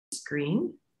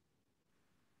screen.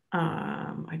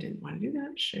 I didn't want to do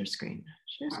that. Share screen.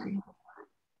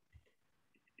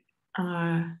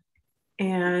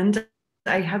 And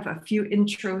I have a few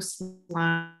intro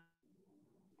slides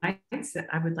that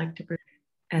I would like to present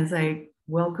as I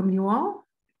welcome you all.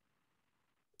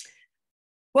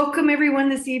 Welcome everyone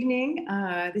this evening.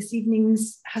 This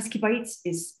evening's Husky Bites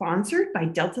is sponsored by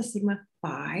Delta Sigma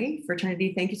Phi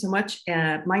fraternity. Thank you so much.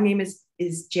 My name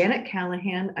is Janet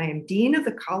Callahan. I am Dean of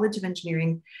the College of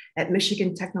Engineering at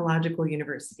Michigan Technological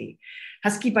University.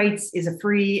 Husky Bites is a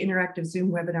free interactive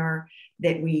Zoom webinar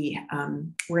that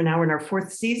we're now in our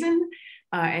 4th season.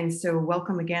 And so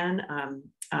welcome again.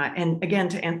 And again,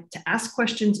 to ask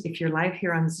questions, if you're live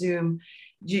here on Zoom,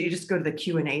 you just go to the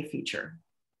Q&A feature.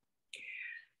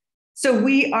 So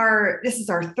this is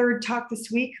our 3rd talk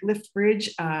this week, Lift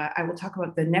Bridge. I will talk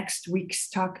about the next week's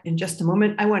talk in just a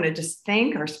moment. I want to just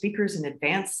thank our speakers in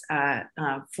advance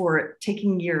for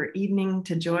taking your evening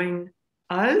to join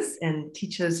us and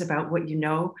teach us about what you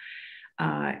know.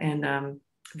 And I'm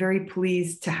very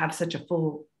pleased to have such a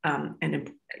full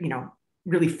and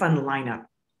really fun lineup.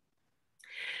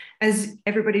 As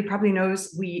everybody probably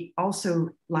knows, we also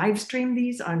live stream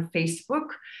these on Facebook.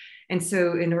 And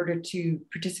so in order to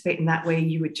participate in that way,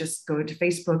 you would just go to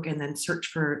Facebook and then search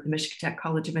for the Michigan Tech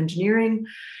College of Engineering,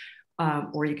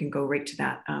 or you can go right to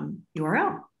that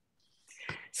URL.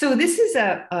 So this is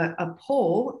a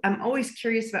poll. I'm always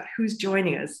curious about who's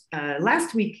joining us.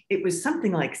 Last week, it was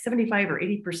something like 75 or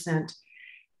 80%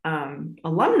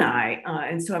 alumni.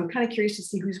 And so I'm kind of curious to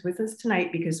see who's with us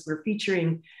tonight because we're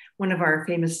featuring one of our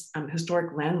famous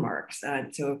historic landmarks.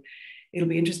 So it'll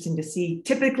be interesting to see.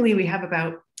 Typically, we have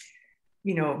about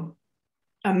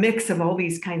a mix of all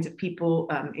these kinds of people,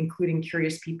 including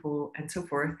curious people and so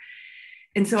forth.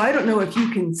 And so I don't know if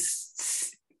you can,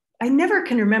 I never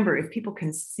can remember if people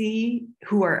can see,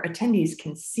 who are attendees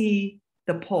can see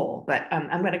the poll, but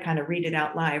I'm going to kind of read it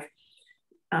out live.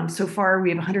 So far, we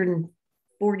have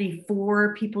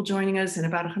 144 people joining us and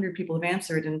about 100 people have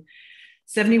answered, and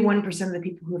 71% of the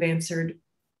people who have answered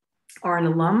are an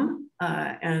alum,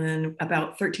 and then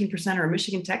about 13% are a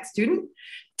Michigan Tech student.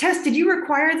 Tess, did you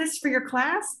require this for your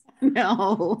class?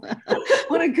 No.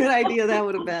 What a good idea that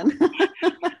would have been.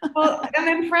 Well,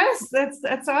 I'm impressed.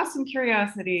 That's awesome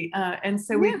curiosity. And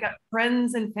so we've got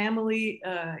friends and family,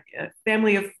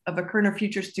 family of a current or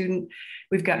future student.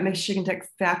 We've got Michigan Tech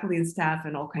faculty and staff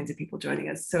and all kinds of people joining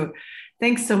us. So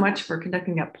thanks so much for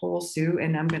conducting that poll, Sue.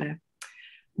 And I'm going to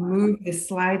move the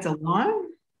slides along.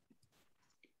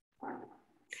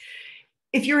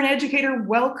 If you're an educator,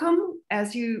 welcome.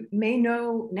 As you may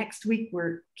know, next week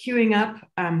we're queuing up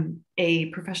a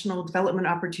professional development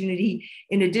opportunity.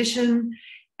 In addition,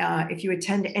 if you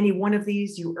attend any one of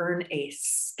these, you earn a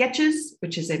Sketches,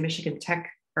 which is a Michigan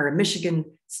Tech or a Michigan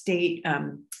State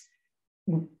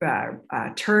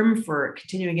term for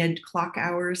continuing ed clock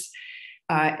hours.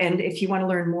 And if you want to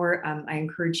learn more, I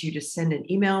encourage you to send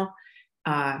an email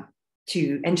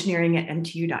to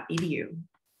engineering@mtu.edu.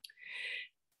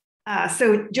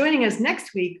 So joining us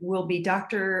next week will be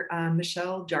Dr.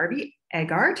 Michelle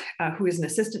Jarvie-Agart, who is an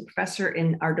assistant professor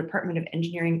in our Department of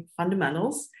Engineering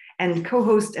Fundamentals, and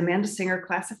co-host Amanda Singer,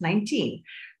 class of 19,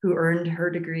 who earned her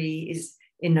degree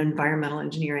in environmental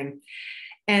engineering.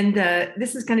 And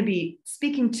this is going to be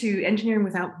speaking to Engineering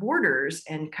Without Borders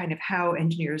and kind of how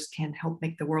engineers can help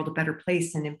make the world a better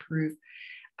place and improve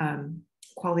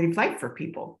quality of life for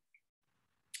people.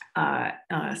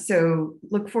 So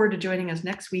look forward to joining us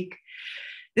next week.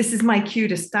 This is my cue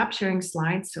to stop sharing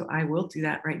slides, so I will do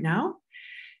that right now.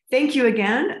 Thank you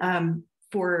again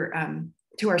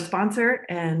to our sponsor.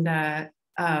 And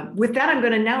with that, I'm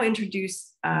going to now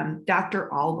introduce Dr.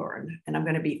 Ahlborn, and I'm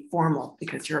going to be formal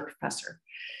because you're a professor.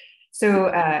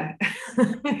 So,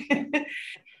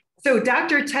 so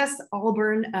Dr. Tess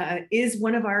Ahlborn is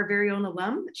one of our very own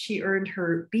alum. She earned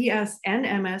her BS and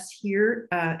MS here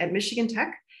at Michigan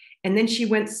Tech. And then she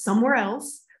went somewhere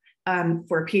else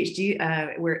for a PhD,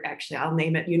 where actually I'll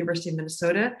name it University of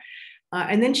Minnesota.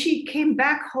 And then she came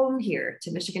back home here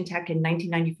to Michigan Tech in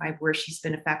 1995, where she's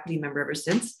been a faculty member ever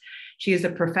since. She is a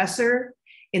professor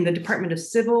in the Department of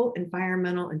Civil,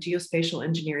 Environmental, and Geospatial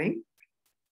Engineering.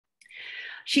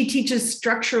 She teaches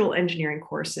structural engineering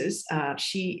courses.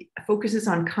 She focuses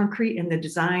on concrete and the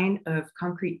design of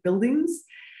concrete buildings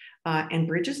and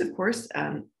bridges, of course.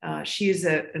 She is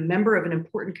a member of an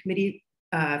important committee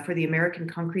for the American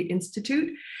Concrete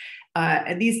Institute.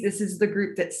 And this is the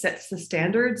group that sets the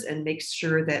standards and makes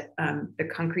sure that the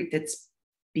concrete that's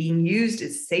being used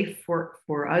is safe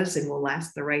for us and will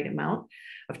last the right amount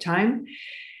of time.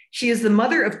 She is the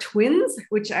mother of twins,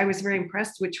 which I was very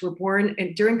impressed, which were born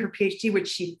during her PhD, which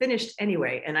she finished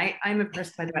anyway. And I'm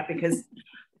impressed by that because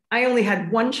I only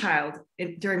had one child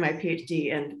during my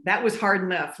PhD, and that was hard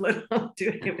enough, let alone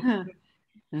doing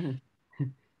it.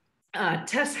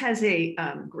 Tess has a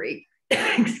great,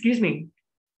 excuse me,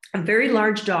 a very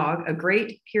large dog, a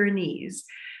Great Pyrenees.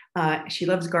 She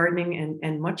loves gardening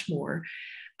and much more.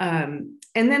 And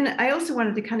then I also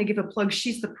wanted to kind of give a plug.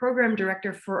 She's the program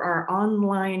director for our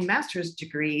online master's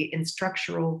degree in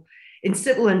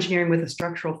civil engineering with a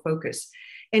structural focus.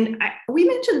 And we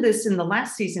mentioned this in the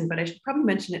last season, but I should probably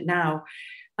mention it now.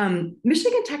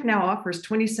 Michigan Tech now offers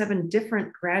 27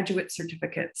 different graduate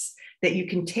certificates that you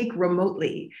can take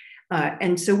remotely.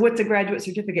 And so what's a graduate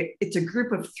certificate? It's a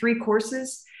group of 3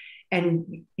 courses,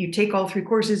 and you take all 3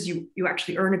 courses, you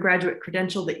actually earn a graduate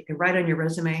credential that you can write on your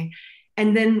resume.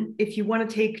 And then if you want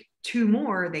to take 2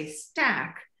 more, they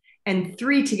stack, and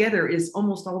 3 together is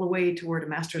almost all the way toward a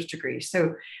master's degree.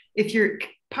 So if you're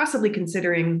possibly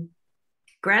considering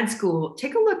grad school,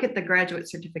 take a look at the graduate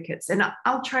certificates. And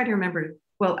I'll try to remember,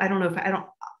 well, I don't know if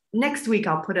next week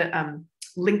I'll put a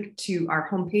link to our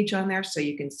homepage on there so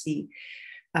you can see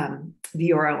the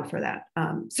URL for that.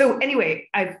 So anyway,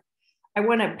 I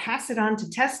want to pass it on to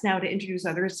Tess now to introduce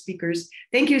other speakers.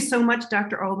 Thank you so much,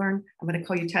 Dr. Ahlborn. I'm going to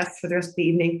call you Tess for the rest of the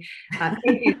evening.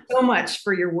 Thank you so much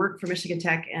for your work for Michigan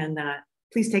Tech, and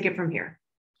please take it from here.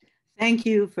 Thank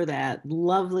you for that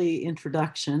lovely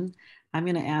introduction. I'm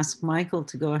going to ask Michael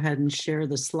to go ahead and share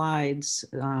the slides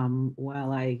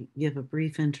while I give a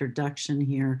brief introduction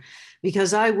here,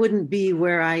 because I wouldn't be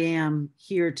where I am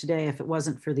here today if it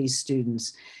wasn't for these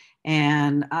students.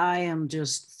 And I am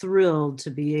just thrilled to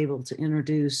be able to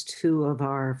introduce 2 of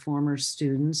our former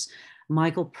students,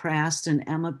 Michael Prast and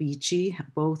Emma Beachy.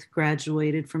 Both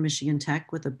graduated from Michigan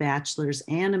Tech with a bachelor's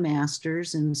and a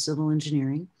master's in civil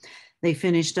engineering. They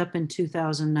finished up in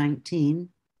 2019.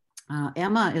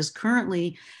 Emma is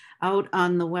currently out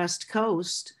on the West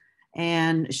Coast,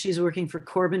 and she's working for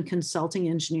Corbin Consulting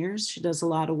Engineers. She does a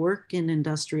lot of work in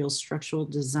industrial structural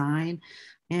design,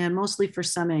 and mostly for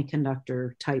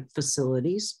semiconductor type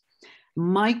facilities.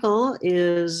 Michael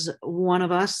is one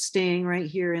of us staying right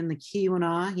here in the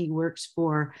Keweenaw. He works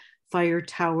for Fire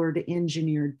Towered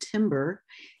Engineered Timber,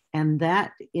 and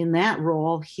in that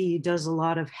role, he does a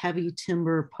lot of heavy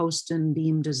timber post and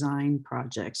beam design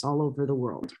projects all over the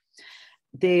world.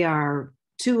 They are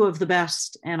 2 of the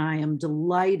best, and I am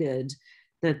delighted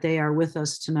that they are with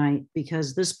us tonight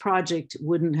because this project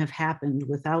wouldn't have happened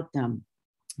without them.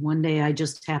 One day I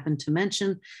just happened to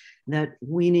mention that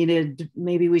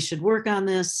maybe we should work on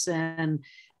this, and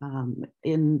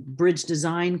in bridge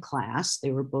design class,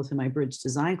 they were both in my bridge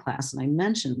design class, and I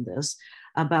mentioned this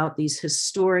about these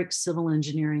historic civil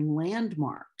engineering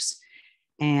landmarks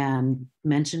and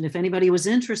mentioned if anybody was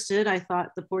interested. I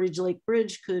thought the Portage Lake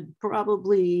Bridge could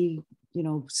probably,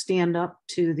 stand up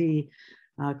to the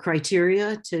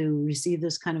criteria to receive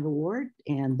this kind of award.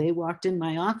 And they walked in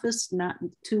my office not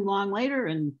too long later,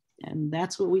 and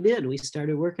that's what we did. We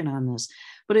started working on this.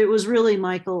 But it was really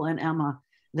Michael and Emma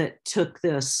that took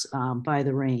this by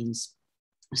the reins.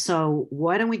 So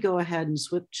why don't we go ahead and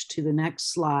switch to the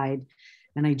next slide.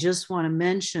 And I just want to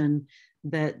mention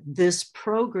that this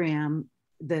program,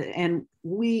 I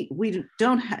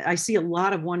see a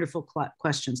lot of wonderful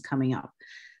questions coming up.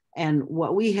 And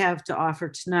what we have to offer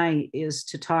tonight is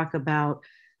to talk about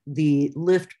the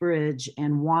lift bridge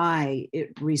and why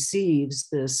it receives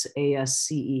this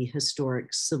ASCE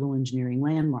Historic Civil Engineering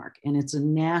Landmark. And it's a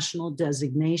national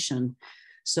designation.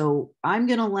 So I'm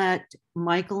going to let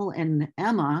Michael and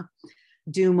Emma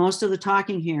do most of the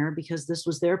talking here because this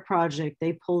was their project.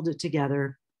 They pulled it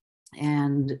together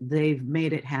and they've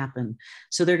made it happen.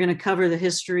 So they're going to cover the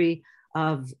history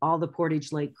of all the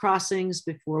Portage Lake crossings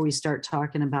before we start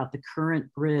talking about the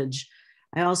current bridge.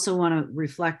 I also want to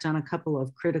reflect on a couple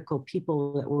of critical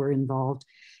people that were involved.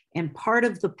 And part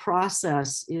of the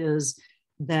process is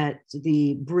that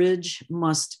the bridge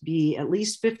must be at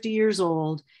least 50 years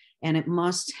old, and it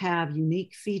must have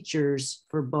unique features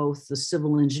for both the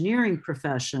civil engineering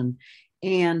profession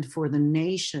and for the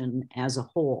nation as a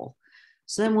whole.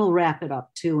 So then we'll wrap it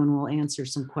up too, and we'll answer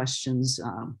some questions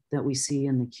that we see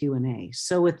in the Q&A.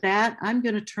 So with that, I'm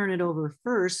going to turn it over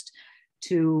first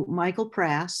to Michael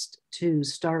Prast to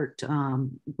start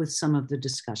with some of the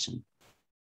discussion.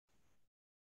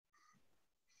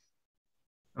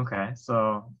 Okay,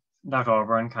 so Dr.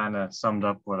 Ahlborn kind of summed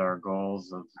up what our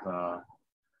goals of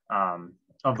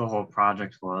the whole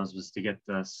project was to get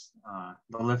this,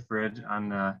 the lift bridge on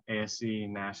the ASCE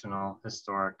National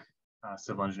Historic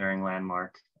Civil Engineering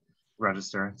Landmark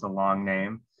Register. It's a long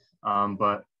name,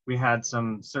 but we had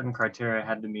some certain criteria I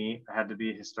had to meet. I had to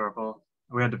be historical.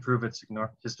 We had to prove its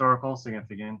historical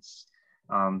significance,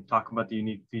 talk about the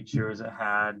unique features it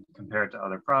had compared to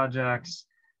other projects,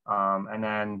 and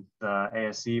then the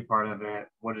ASE part of it,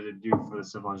 what did it do for the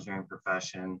civil engineering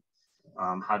profession,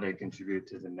 how did it contribute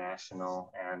to the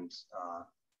national and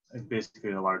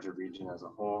basically the larger region as a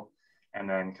whole, and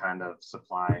then kind of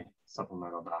supply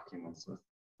supplemental documents with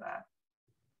that.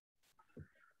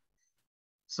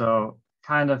 So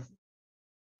kind of,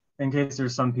 in case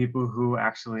there's some people who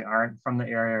actually aren't from the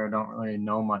area or don't really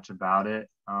know much about it,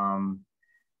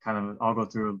 I'll go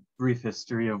through a brief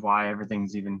history of why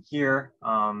everything's even here.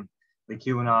 The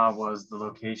Keweenaw was the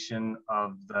location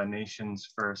of the nation's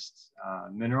first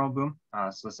mineral boom.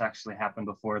 So this actually happened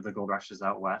before the gold rushes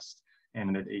out west in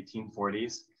the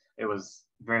mid-1840s. It was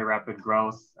very rapid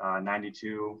growth,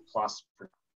 92+%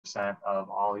 of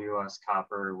all US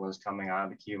copper was coming out of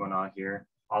the Keweenaw here,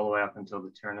 all the way up until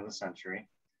the turn of the century.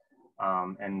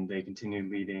 And they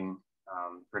continued leading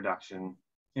production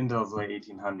into those late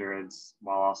 1800s,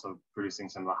 while also producing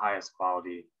some of the highest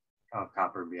quality of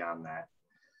copper beyond that.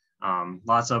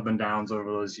 Lots of up and downs over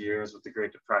those years with the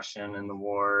Great Depression and the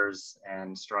wars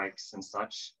and strikes and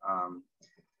such,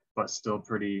 but still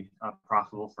pretty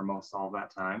profitable for most all of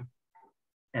that time.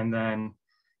 And then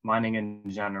mining in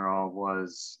general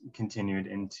was continued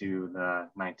into the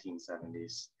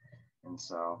 1970s. And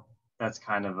so that's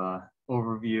kind of a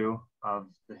overview of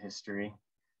the history.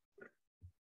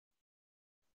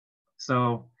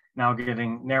 So now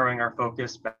narrowing our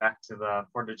focus back to the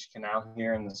Portage Canal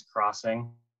here in this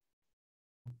crossing.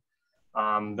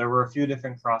 There were a few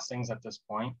different crossings at this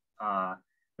point.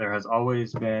 There has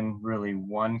always been really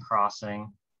one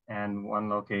crossing and one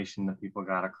location that people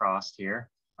got across here.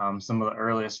 Some of the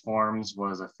earliest forms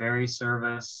was a ferry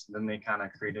service. Then they kind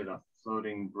of created a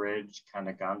floating bridge, kind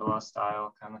of gondola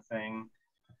style kind of thing.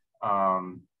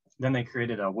 Then they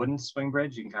created a wooden swing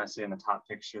bridge. You can kind of see in the top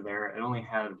picture there. It only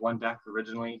had one deck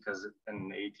originally because in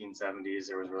the 1870s,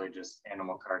 there was really just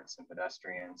animal carts and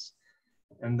pedestrians.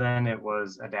 And then it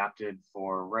was adapted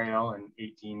for rail in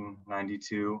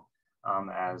 1892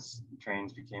 as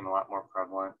trains became a lot more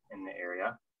prevalent in the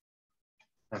area.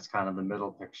 That's kind of the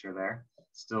middle picture there,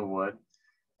 still wood.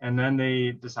 And then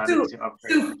they decided to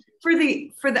upgrade. So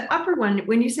for the upper one,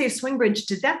 when you say a swing bridge,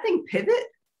 did that thing pivot?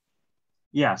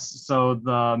 Yes. So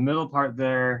the middle part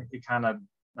there, it kind of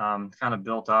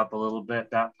built up a little bit.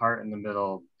 That part in the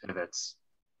middle pivots.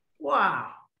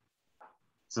 Wow.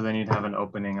 So then you'd have an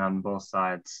opening on both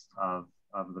sides of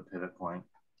the pivot point.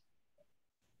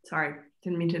 Sorry,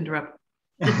 didn't mean to interrupt.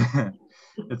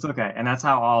 It's okay. And that's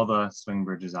how all the swing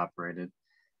bridges operated.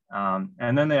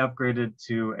 And then they upgraded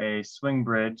to a swing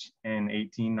bridge in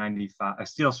 1895, a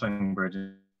steel swing bridge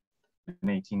in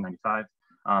 1895.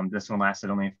 This one lasted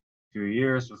only a few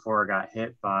years before it got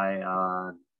hit by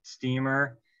a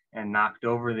steamer and knocked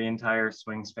over the entire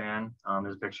swing span.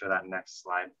 There's a picture of that next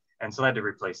slide. And so I had to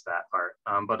replace that part.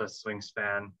 But a swing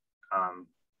span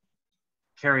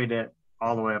carried it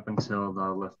all the way up until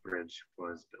the lift bridge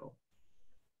was built.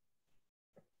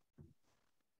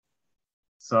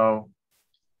 So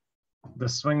the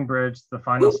swing bridge, the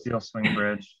final steel swing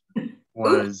bridge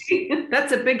was...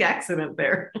 That's a big accident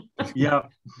there. Yep.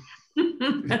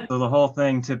 So the whole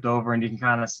thing tipped over, and you can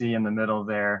kind of see in the middle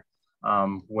there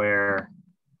where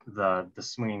the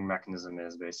swinging mechanism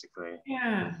is, basically.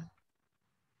 Yeah.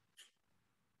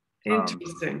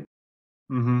 Interesting.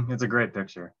 It's a great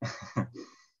picture.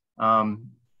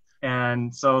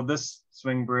 And so this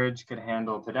swing bridge could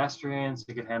handle pedestrians,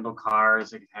 it could handle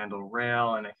cars, it could handle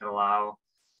rail, and it could allow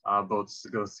boats to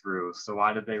go through. So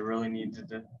why did they really need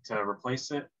to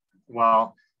replace it?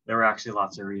 Well, there were actually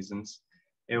lots of reasons.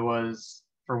 It was,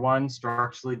 for one,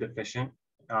 structurally deficient.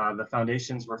 The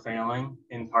foundations were failing,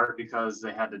 in part because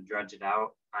they had to dredge it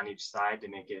out on each side to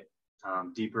make it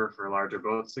deeper for larger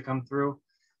boats to come through,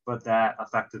 but that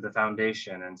affected the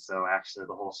foundation. And so actually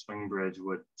the whole swing bridge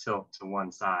would tilt to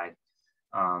one side.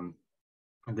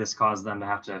 This caused them to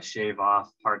have to shave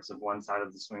off parts of one side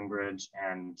of the swing bridge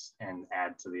and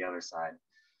add to the other side.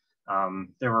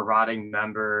 There were rotting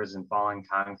members and falling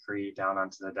concrete down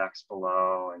onto the decks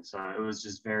below. And so it was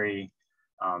just very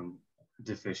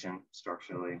deficient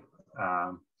structurally.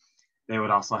 They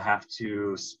would also have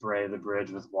to spray the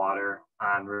bridge with water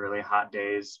on really hot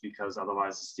days because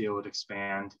otherwise the steel would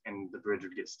expand and the bridge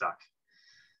would get stuck.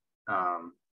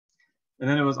 And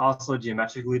then it was also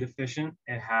geometrically deficient.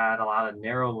 It had a lot of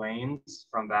narrow lanes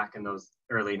from back in those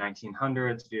early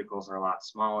 1900s. Vehicles are a lot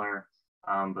smaller,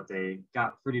 but they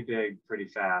got pretty big pretty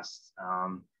fast,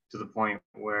 to the point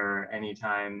where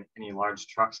anytime any large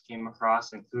trucks came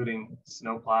across, including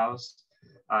snow plows,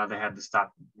 they had to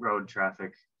stop road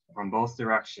traffic from both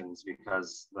directions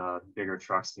because the bigger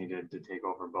trucks needed to take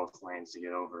over both lanes to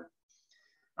get over.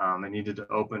 It needed to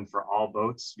open for all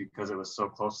boats because it was so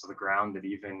close to the ground that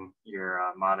even your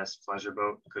modest pleasure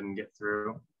boat couldn't get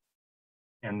through.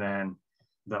 And then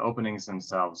the openings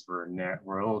themselves were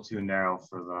a little too narrow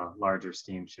for the larger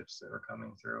steamships that were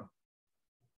coming through.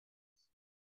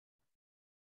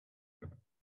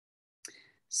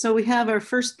 So we have our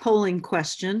first polling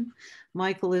question.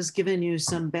 Michael has given you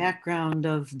some background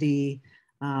of the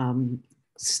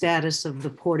status of the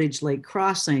Portage Lake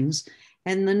crossings.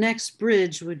 And the next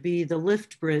bridge would be the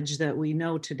lift bridge that we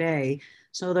know today.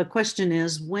 So the question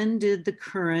is, when did the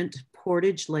current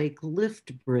Portage Lake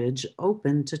lift bridge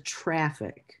open to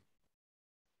traffic?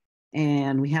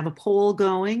 And we have a poll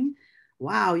going.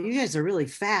 Wow, you guys are really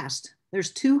fast.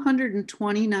 There's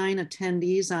 229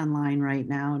 attendees online right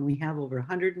now, and we have over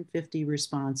 150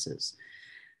 responses.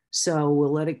 So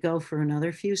we'll let it go for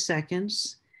another few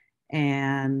seconds,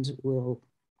 and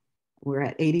we're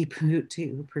at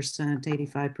 82%,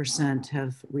 85%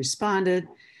 have responded.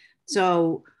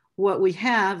 So what we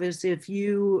have is, if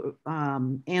you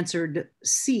answered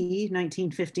C,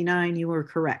 1959, you were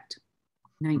correct.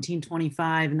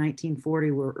 1925 and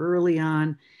 1940 were early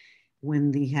on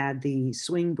when they had the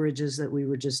swing bridges that we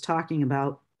were just talking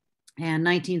about. And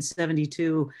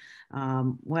 1972,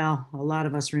 well, a lot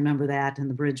of us remember that, and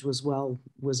the bridge was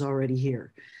already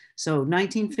here. So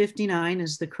 1959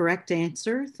 is the correct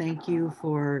answer. Thank you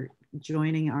for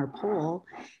joining our poll.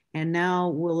 And now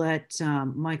we'll let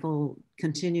Michael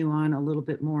continue on a little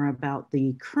bit more about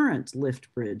the current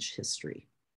lift bridge history.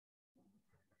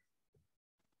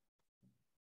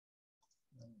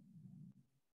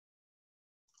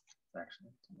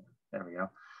 Actually, there we go.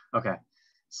 Okay,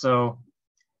 so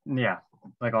yeah,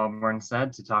 like Ahlborn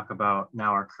said, to talk about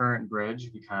now our current bridge,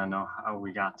 we kind of know how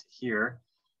we got to here.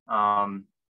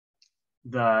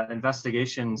 The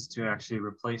investigations to actually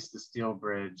replace the steel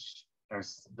bridge, or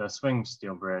the swing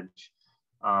steel bridge,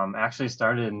 actually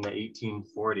started in the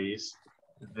 1840s.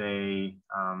 They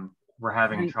were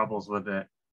having troubles with it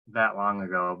that long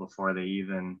ago before they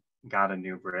even got a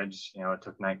new bridge. You know, it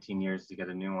took 19 years to get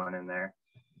a new one in there.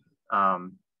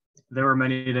 There were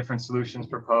many different solutions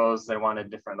proposed. They wanted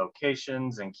different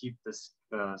locations and keep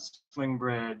the swing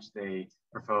bridge. They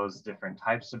proposed different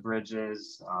types of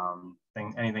bridges,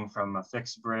 anything from a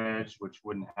fixed bridge, which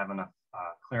wouldn't have enough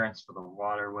clearance for the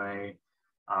waterway.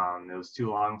 It was too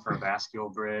long for a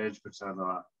bascule bridge, which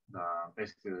are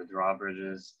basically the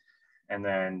drawbridges. And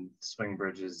then swing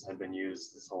bridges had been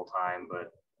used this whole time,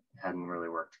 but hadn't really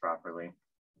worked properly.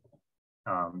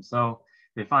 So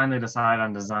they finally decided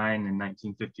on design in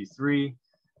 1953,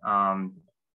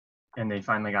 and they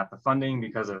finally got the funding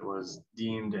because it was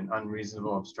deemed an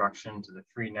unreasonable obstruction to the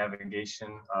free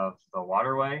navigation of the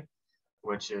waterway,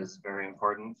 which is very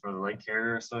important for the Lake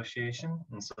Carrier Association.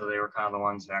 And so they were kind of the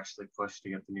ones who actually pushed to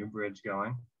get the new bridge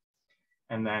going.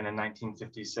 And then in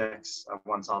 1956,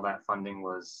 once all that funding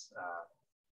was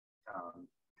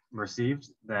received,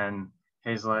 then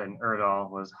Hazlett and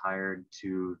Erdahl was hired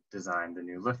to design the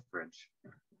new lift bridge.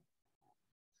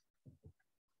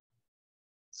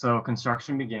 So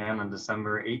construction began on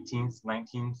December 18th,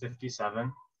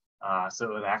 1957. So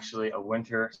it was actually a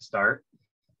winter start.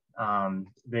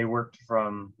 They worked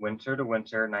from winter to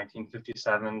winter,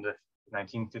 1957 to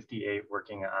 1958,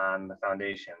 working on the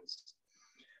foundations.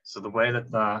 So the way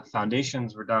that the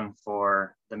foundations were done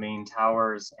for the main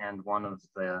towers and one of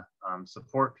the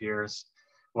support piers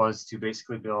was to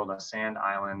basically build a sand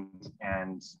island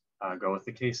and go with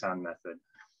the caisson method.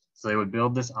 So they would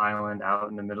build this island out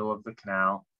in the middle of the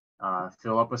canal,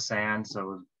 fill up with sand so it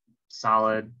was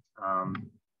solid.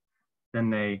 Then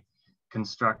they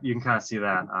construct, you can kind of see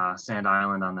that sand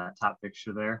island on that top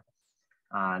picture there.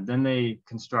 Then they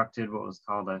constructed what was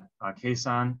called a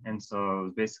caisson. And so it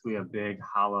was basically a big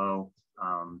hollow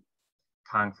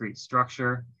concrete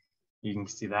structure. You can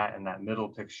see that in that middle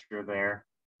picture there,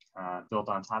 built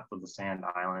on top of the sand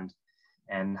island.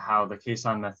 And how the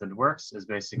caisson method works is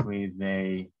basically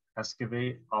they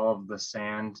excavate all of the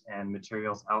sand and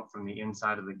materials out from the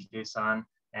inside of the caisson,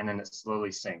 and then it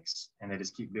slowly sinks. And they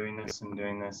just keep doing this and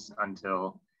doing this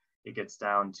until it gets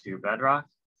down to bedrock.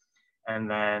 And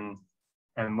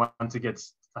once it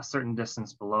gets a certain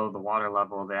distance below the water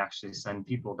level, they actually send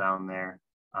people down there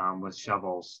with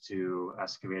shovels to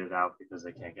excavate it out because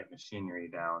they can't get machinery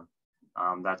down.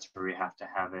 That's where we have to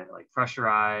have it like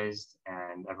pressurized,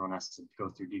 and everyone has to go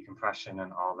through decompression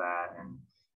and all that. And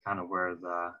kind of where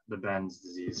the Benz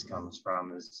disease comes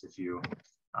from is if you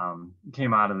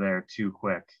came out of there too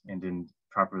quick and didn't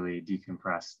properly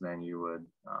decompress, then you would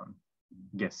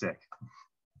get sick.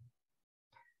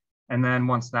 And then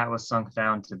once that was sunk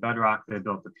down to bedrock, they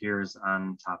built the piers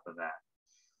on top of that.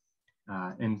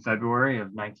 In February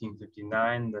of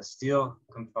 1959, the steel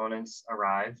components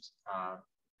arrived.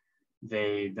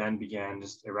 They then began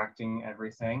just erecting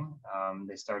everything.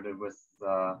 They started with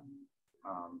the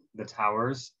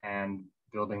towers and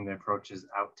building the approaches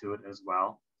out to it as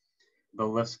well. The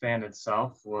lift span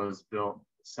itself was built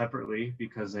separately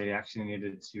because they actually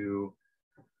needed to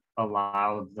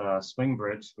allow the swing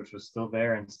bridge, which was still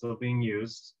there and still being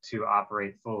used, to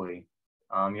operate fully.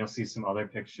 You'll see some other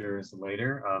pictures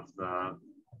later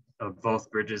of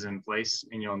both bridges in place,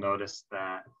 and you'll notice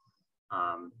that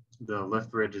the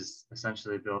lift bridge is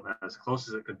essentially built as close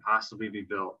as it could possibly be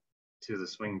built to the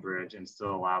swing bridge and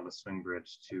still allow the swing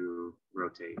bridge to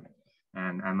rotate.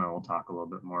 And Emma will talk a little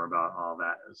bit more about all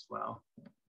that as well.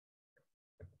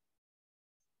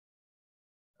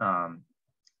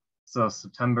 So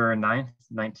September 9th,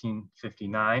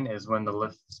 1959 is when the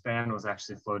lift span was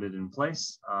actually floated in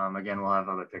place. Again, we'll have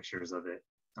other pictures of it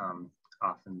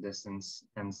off in distance.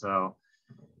 And so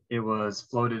it was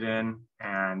floated in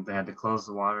and they had to close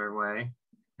the waterway,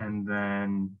 and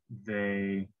then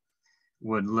they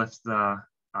would lift the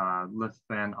lift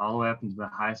span all the way up into the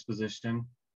highest position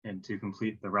and to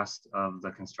complete the rest of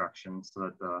the construction so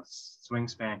that the swing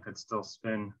span could still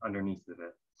spin underneath of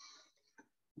it.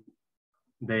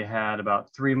 They had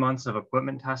about 3 months of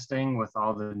equipment testing with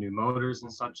all the new motors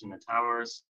and such in the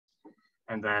towers.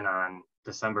 And then on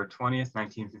December 20th,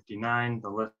 1959, the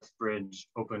lift bridge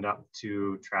opened up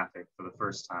to traffic for the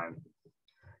first time.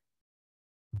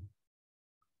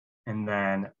 And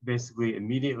then basically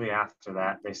immediately after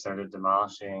that, they started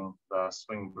demolishing the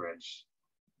swing bridge.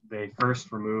 They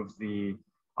first removed the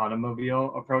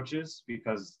automobile approaches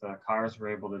because the cars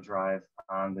were able to drive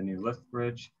on the new lift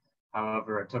bridge.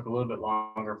 However, it took a little bit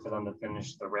longer for them to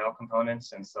finish the rail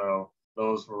components, and so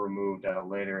those were removed at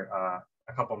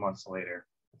a couple months later.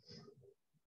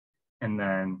 And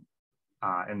then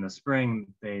in the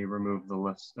spring, they removed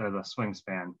the swing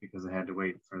span because they had to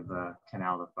wait for the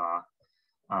canal to thaw.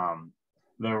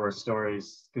 There were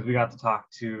stories, because we got to talk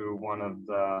to one of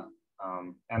the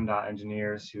MDOT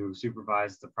engineers who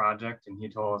supervised the project, and he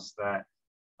told us that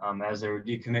as they were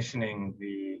decommissioning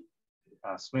the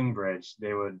swing bridge,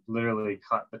 they would literally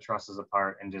cut the trusses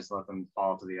apart and just let them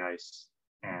fall to the ice,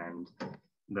 and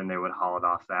then they would haul it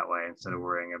off that way instead of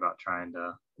worrying about trying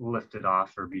to lift it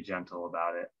off or be gentle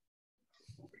about it.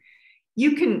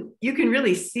 You can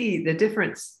really see the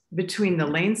difference between the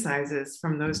lane sizes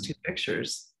from those two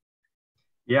pictures.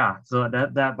 Yeah, so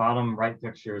that bottom right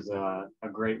picture is a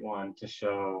great one to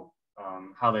show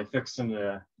how they fixed some of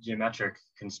the geometric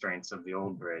constraints of the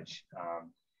old bridge.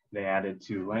 They added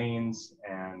 2 lanes,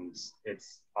 and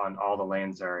it's on all the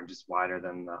lanes are just wider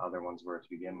than the other ones were to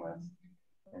begin with.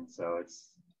 And so it's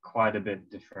quite a bit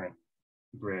different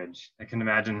bridge. I can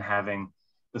imagine having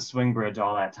the swing bridge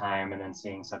all that time and then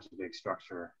seeing such a big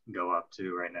structure go up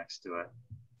too right next to it.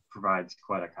 Provides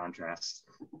quite a contrast.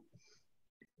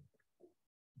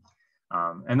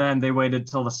 And then they waited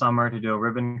till the summer to do a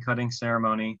ribbon cutting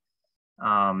ceremony.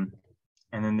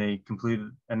 And then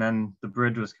then the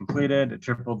bridge was completed. It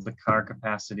tripled the car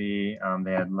capacity.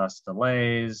 They had less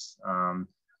delays,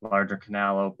 larger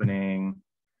canal opening.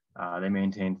 They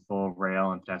maintained full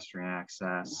rail and pedestrian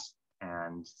access.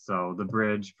 And so the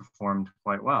bridge performed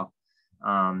quite well.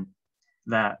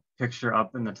 That picture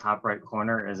up in the top right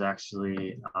corner is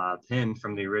actually a pin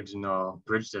from the original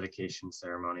bridge dedication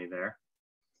ceremony there.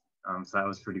 So that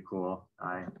was pretty cool.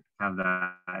 I have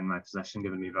that in my possession,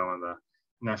 given me by one of the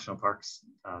National Parks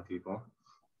people.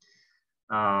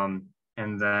 And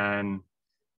then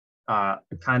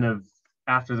kind of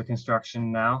after the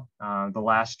construction now, the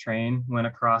last train went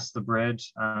across the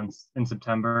bridge in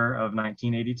September of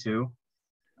 1982.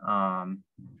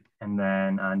 And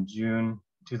then on June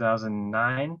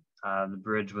 2009, the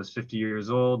bridge was 50 years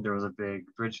old. There was a big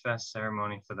Bridge Fest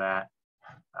ceremony for that.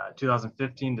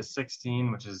 2015 to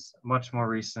 16, which is much more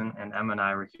recent, and Emma and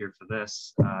I were here for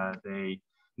this. They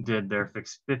did their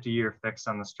 50-year fix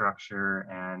on the structure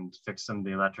and fixed some of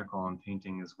the electrical and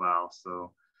painting as well.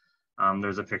 So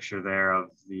there's a picture there of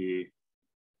the,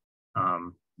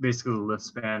 basically the lift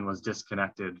span was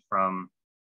disconnected from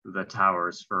the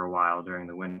towers for a while during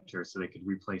the winter so they could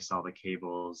replace all the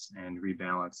cables and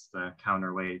rebalance the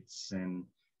counterweights and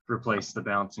replace the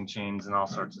balancing chains and all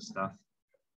sorts of stuff.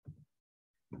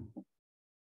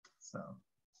 So.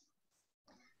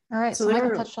 All right, so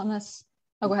Michael touched on this.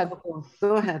 Oh, go ahead.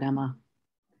 Go ahead, Emma.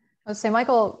 I would say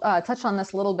Michael touched on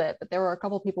this a little bit, but there were a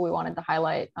couple of people we wanted to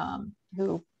highlight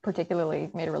who particularly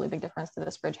made a really big difference to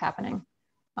this bridge happening.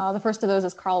 The first of those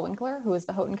is Carl Winkler, who was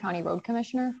the Houghton County Road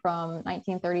Commissioner from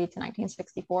 1930 to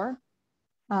 1964.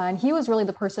 And he was really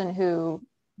the person who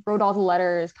wrote all the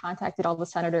letters, contacted all the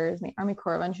senators, and the Army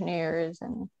Corps of Engineers,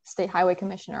 and State Highway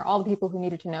Commissioner, all the people who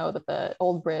needed to know that the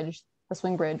old bridge, the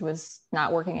swing bridge, was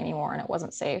not working anymore and it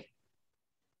wasn't safe.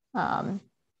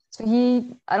 So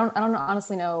I don't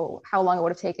honestly know how long it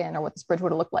would have taken or what this bridge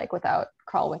would have looked like without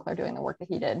Carl Winkler doing the work that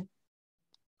he did.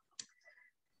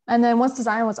 And then once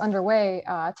design was underway,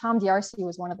 Tom D'Arcy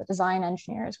was one of the design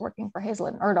engineers working for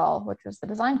Hazelett and Erdahl, which was the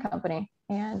design company.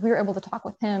 And we were able to talk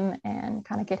with him and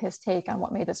kind of get his take on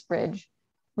what made this bridge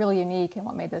really unique and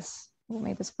what made this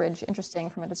bridge interesting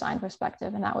from a design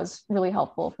perspective. And that was really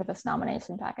helpful for this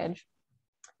nomination package.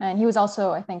 And he was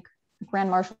also, I think, Grand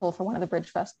Marshal for one of the Bridge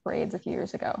Fest parades a few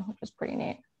years ago, which was pretty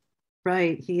neat.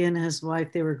 Right, he and his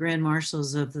wife, they were Grand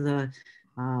Marshals of the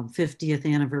 50th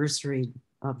anniversary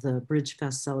of the Bridge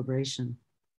Fest celebration.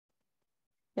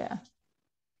 Yeah,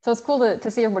 so it's cool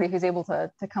to see everybody who's able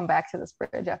to come back to this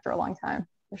bridge after a long time,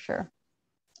 for sure.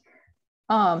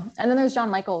 And then there's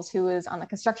John Michaels, who is on the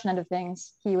construction end of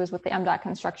things. He was with the MDOT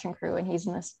construction crew, and he's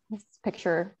in this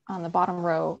picture on the bottom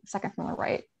row, second from the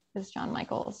right, is John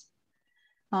Michaels.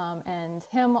 And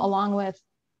him, along with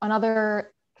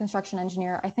another construction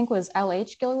engineer, I think was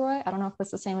L.H. Gilroy. I don't know if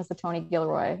that's the same as the Tony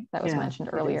Gilroy that was mentioned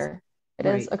earlier. It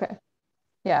is? Okay.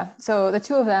 Yeah, so the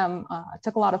two of them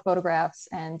took a lot of photographs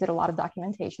and did a lot of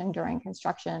documentation during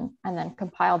construction, and then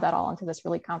compiled that all into this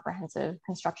really comprehensive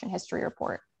construction history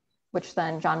report, which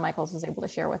then John Michaels was able to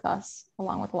share with us,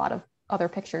 along with a lot of other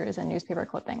pictures and newspaper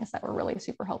clippings that were really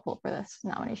super helpful for this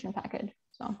nomination package.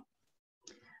 So,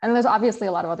 and there's obviously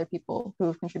a lot of other people who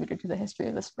have contributed to the history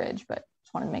of this bridge, but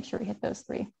just wanted to make sure we hit those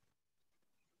three.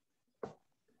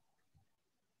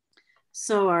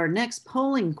 So our next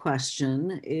polling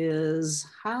question is,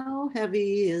 how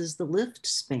heavy is the lift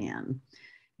span?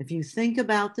 If you think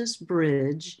about this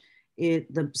bridge,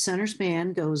 the center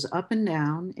span goes up and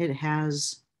down. It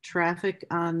has traffic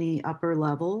on the upper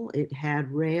level. It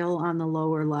had rail on the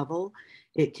lower level.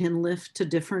 It can lift to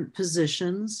different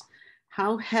positions.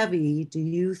 How heavy do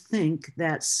you think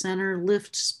that center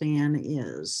lift span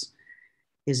is?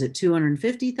 Is it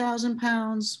 250,000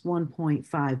 pounds,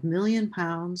 1.5 million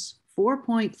pounds,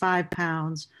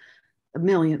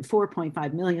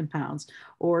 4.5 million pounds,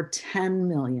 or 10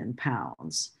 million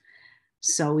pounds?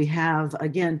 So we have,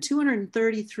 again,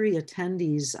 233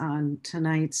 attendees on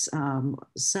tonight's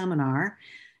seminar,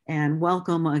 and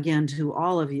welcome again to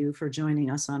all of you for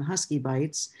joining us on Husky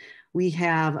Bites. We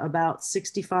have about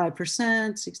 65%,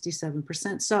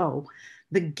 67%. So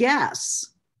the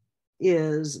guess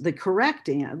is the correct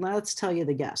answer. Let's tell you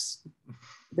the guess.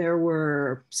 There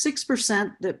were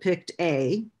 6% that picked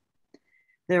A.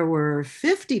 There were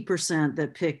 50%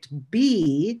 that picked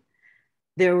B.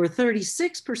 There were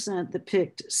 36% that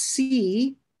picked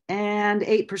C and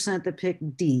 8% that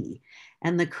picked D.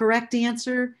 And the correct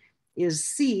answer is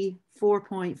C,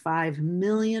 4.5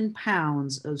 million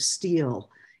pounds of steel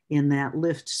in that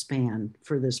lift span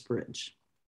for this bridge.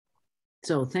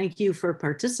 So thank you for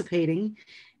participating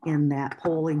in that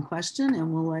polling question,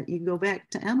 and we'll let you go back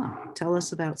to Emma. Tell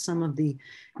us about some of the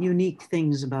unique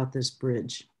things about this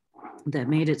bridge that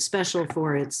made it special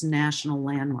for its national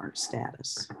landmark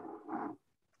status.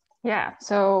 Yeah,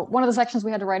 so one of the sections we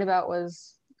had to write about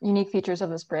was unique features of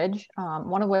this bridge,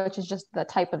 one of which is just the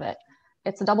type of it.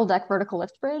 It's a double-deck vertical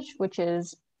lift bridge, which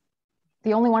is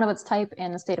the only one of its type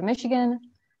in the state of Michigan,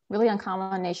 really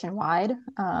uncommon nationwide.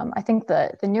 I think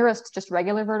the nearest just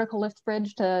regular vertical lift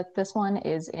bridge to this one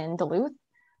is in Duluth.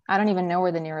 I don't even know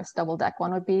where the nearest double deck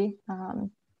one would be.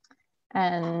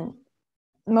 And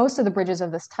most of the bridges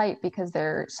of this type, because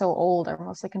they're so old, are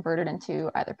mostly converted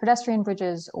into either pedestrian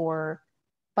bridges or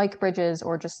bike bridges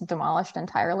or just demolished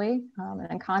entirely. And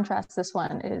in contrast, this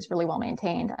one is really well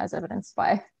maintained, as evidenced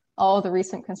by all of the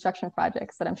recent construction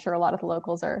projects that I'm sure a lot of the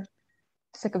locals are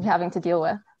sick of having to deal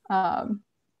with.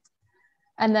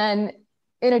 And then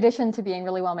in addition to being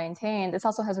really well maintained, this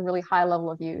also has a really high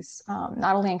level of use,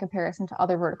 not only in comparison to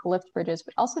other vertical lift bridges,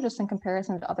 but also just in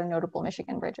comparison to other notable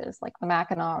Michigan bridges like the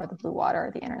Mackinac or the Blue Water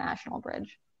or the International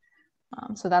Bridge.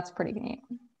 So that's pretty neat.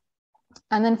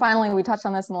 And then finally, we touched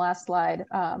on this in the last slide.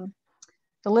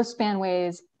 The lift span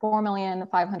weighs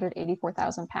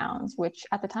 4,584,000 pounds, which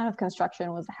at the time of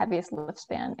construction was the heaviest lift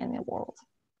span in the world.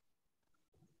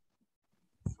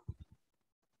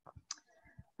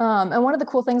 And one of the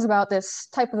cool things about this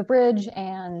type of a bridge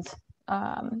and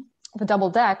the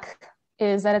double deck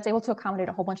is that it's able to accommodate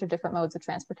a whole bunch of different modes of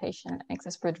transportation. It makes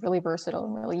this bridge really versatile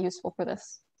and really useful for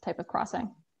this type of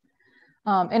crossing.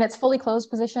 In its fully closed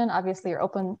position, obviously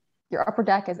your upper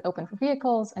deck is open for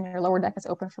vehicles and your lower deck is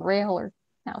open for rail or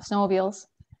now snowmobiles.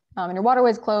 And your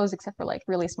waterway is closed except for like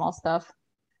really small stuff.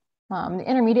 The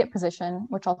intermediate position,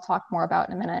 which I'll talk more about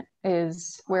in a minute,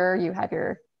 is where you have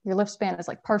your lift span is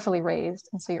like partially raised.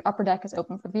 And so your upper deck is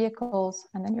open for vehicles,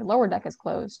 and then your lower deck is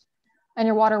closed. And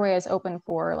your waterway is open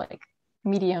for like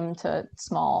medium to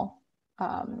small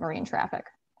marine traffic,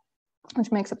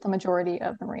 which makes up the majority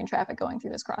of the marine traffic going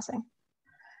through this crossing.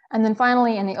 And then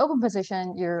finally, in the open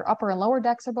position, your upper and lower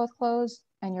decks are both closed,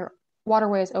 and your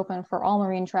waterway is open for all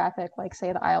marine traffic, like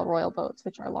say the Isle Royal boats,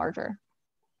 which are larger.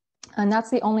 And that's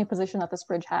the only position that this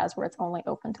bridge has where it's only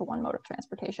open to one mode of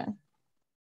transportation.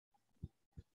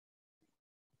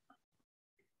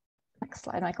 Next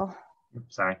slide, Michael.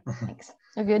 Sorry. Thanks.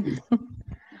 You're good.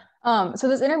 So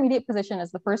this intermediate position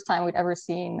is the first time we'd ever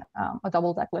seen a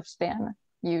double deck lift span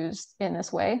used in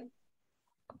this way.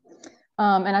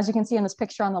 And as you can see in this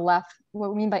picture on the left,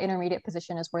 what we mean by intermediate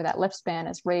position is where that lift span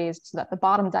is raised so that the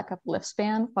bottom deck of the lift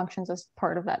span functions as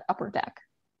part of that upper deck,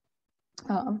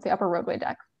 the upper roadway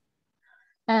deck.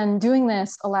 And doing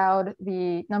this allowed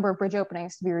the number of bridge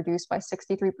openings to be reduced by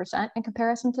 63% in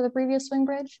comparison to the previous swing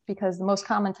bridge, because the most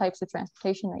common types of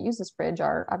transportation that use this bridge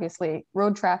are obviously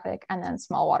road traffic and then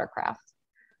small watercraft.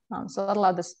 So that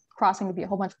allowed this crossing to be a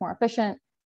whole bunch more efficient,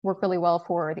 work really well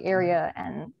for the area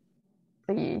and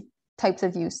the types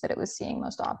of use that it was seeing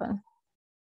most often.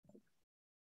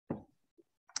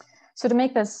 So to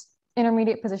make this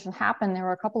intermediate position happen, there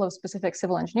were a couple of specific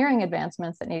civil engineering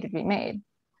advancements that needed to be made.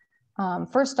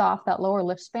 First off, that lower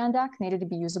lift span deck needed to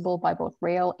be usable by both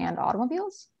rail and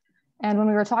automobiles. And when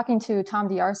we were talking to Tom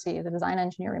D'Arcy, the design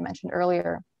engineer we mentioned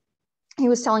earlier, he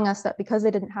was telling us that because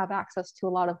they didn't have access to a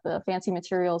lot of the fancy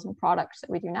materials and products that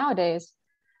we do nowadays,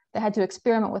 they had to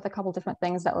experiment with a couple different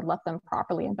things that would let them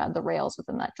properly embed the rails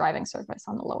within that driving surface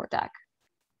on the lower deck.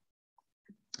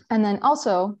 And then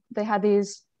also, they had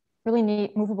these really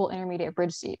neat movable intermediate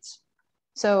bridge seats.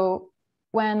 So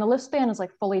when the lift span is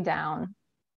like fully down,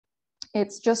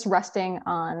 it's just resting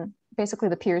on basically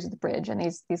the piers of the bridge and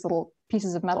these little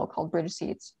pieces of metal called bridge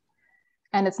seats.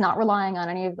 And it's not relying on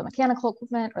any of the mechanical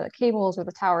equipment or the cables or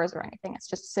the towers or anything. It's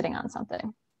just sitting on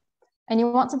something. And you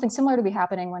want something similar to be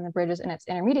happening when the bridge is in its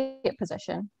intermediate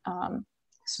position,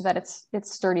 so that it's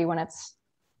sturdy when it's,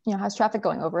 has traffic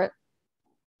going over it.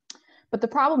 But the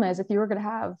problem is, if you were going to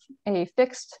have a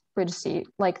fixed bridge seat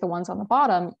like the ones on the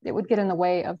bottom, it would get in the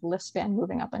way of the lift span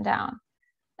moving up and down.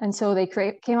 And so they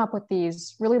came up with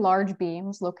these really large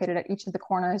beams located at each of the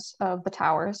corners of the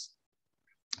towers.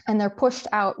 And they're pushed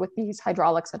out with these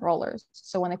hydraulics and rollers.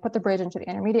 So when they put the bridge into the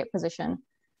intermediate position,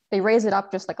 they raise it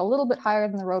up just like a little bit higher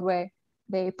than the roadway.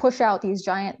 They push out these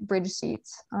giant bridge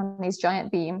seats on these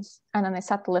giant beams, and then they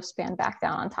set the lift span back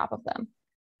down on top of them.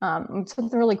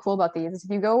 Something really cool about these is if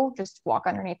you go just walk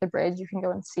underneath the bridge, you can go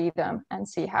and see them and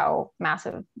see how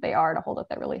massive they are to hold up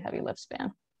that really heavy lift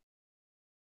span.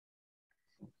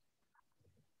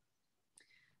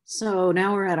 So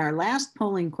now we're at our last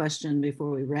polling question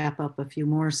before we wrap up a few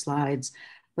more slides.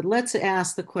 But let's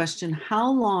ask the question, how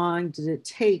long did it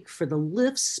take for the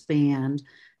lift span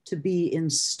to be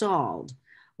installed?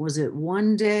 Was it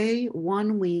 1 day,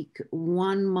 1 week,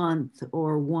 1 month,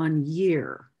 or 1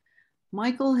 year?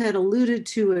 Michael had alluded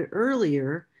to it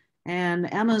earlier, and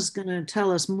Emma's going to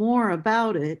tell us more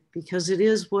about it because it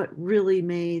is what really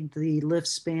made the lift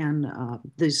span,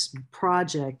 this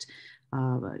project,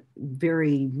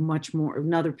 very much more,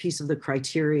 another piece of the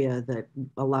criteria that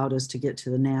allowed us to get to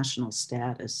the national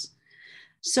status.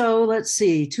 So let's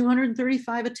see,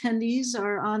 235 attendees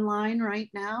are online right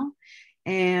now,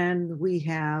 and we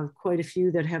have quite a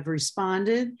few that have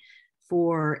responded.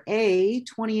 For A,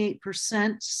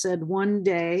 28% said 1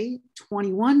 day,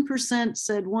 21%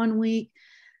 said 1 week,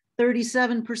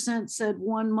 37% said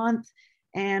 1 month,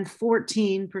 and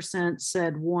 14%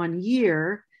 said 1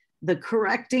 year. The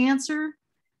correct answer,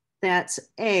 that's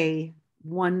A,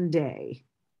 1 day.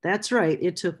 That's right,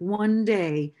 it took 1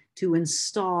 day to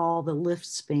install the lift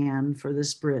span for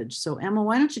this bridge. So Emma,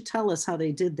 why don't you tell us how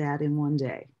they did that in 1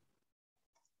 day?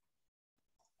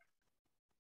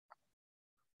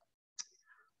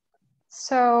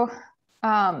 So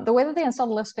the way that they installed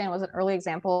the lift span was an early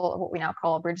example of what we now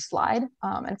call a bridge slide.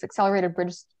 And it's accelerated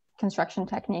bridge construction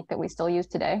technique that we still use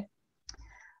today.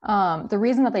 The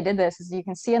reason that they did this is you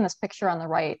can see in this picture on the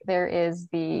right, there is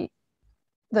the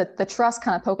truss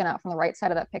kind of poking out from the right side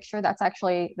of that picture. That's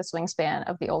actually the swing span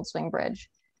of the old swing bridge.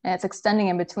 And it's extending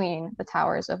in between the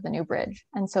towers of the new bridge.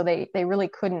 And so they really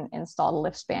couldn't install the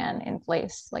lift span in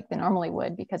place like they normally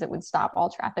would, because it would stop all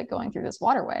traffic going through this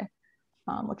waterway,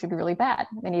 which would be really bad.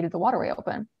 They needed the waterway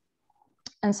open.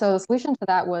 And so the solution to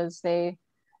that was they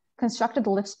constructed the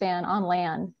lift span on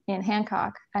land in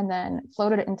Hancock and then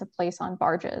floated it into place on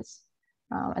barges.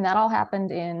 And that all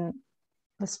happened in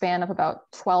the span of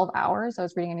about 12 hours. I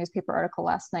was reading a newspaper article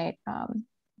last night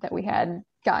that we had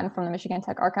gotten from the Michigan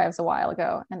Tech Archives a while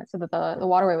ago, and it said that the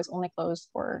waterway was only closed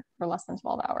for less than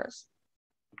 12 hours.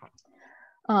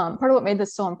 Part of what made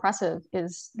this so impressive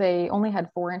is they only had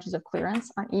 4 inches of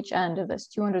clearance on each end of this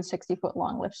 260-foot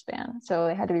long lift span. So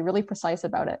they had to be really precise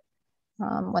about it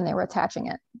when they were attaching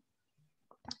it.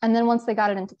 And then once they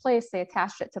got it into place, they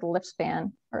attached it to the lift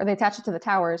span, or they attached it to the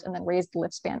towers and then raised the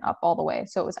lift span up all the way.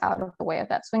 So it was out of the way of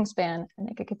that swing span, and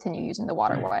they could continue using the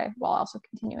waterway while also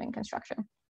continuing construction.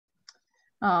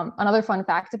 Another fun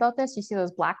fact about this, you see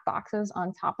those black boxes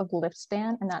on top of the lift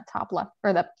span in that top left,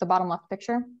 or the bottom left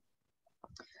picture.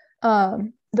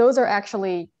 Those are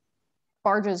actually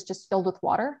barges just filled with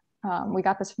water. We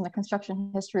got this from the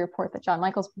construction history report that John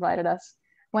Michaels provided us.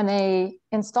 When they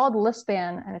installed the lift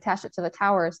span and attached it to the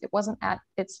towers, it wasn't at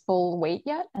its full weight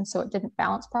yet. And so it didn't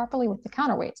balance properly with the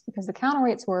counterweights, because the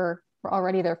counterweights were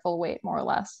already their full weight, more or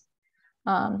less.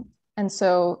 And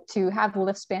so to have the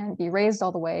lift span be raised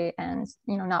all the way and,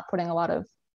 you know, not needing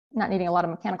a lot of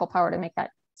mechanical power to make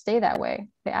that stay that way,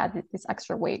 they add this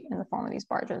extra weight in the form of these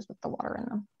barges with the water in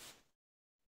them.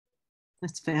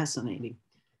 That's fascinating.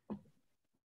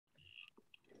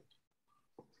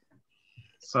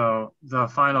 So the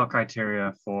final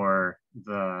criteria for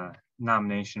the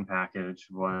nomination package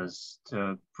was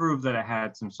to prove that it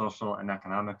had some social and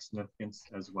economic significance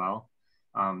as well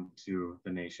to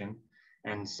the nation.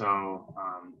 And so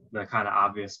the kind of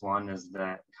obvious one is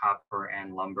that copper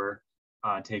and lumber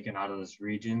taken out of this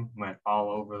region went all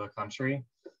over the country.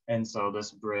 And so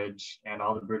this bridge and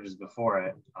all the bridges before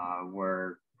it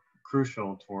were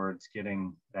crucial towards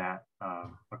getting that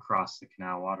across the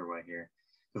canal waterway here.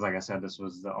 Because like I said, this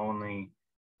was the only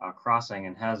crossing,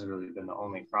 and has really been the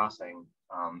only crossing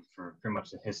for pretty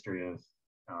much the history of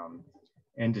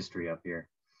industry up here.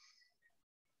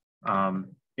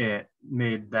 It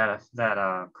made that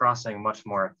crossing much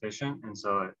more efficient, and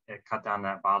so it cut down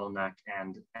that bottleneck,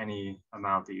 and any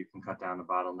amount that you can cut down the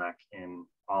bottleneck in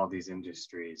all these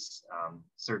industries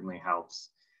certainly helps.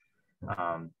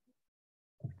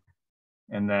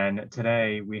 And then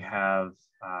today we have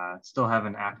still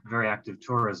have very active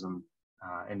tourism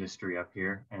industry up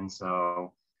here. And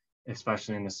so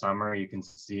especially in the summer, you can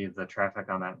see the traffic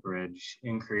on that bridge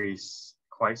increase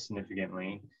quite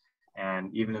significantly.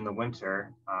 And even in the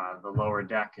winter, the lower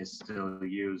deck is still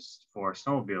used for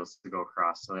snowmobiles to go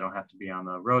across. So they don't have to be on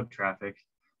the road traffic.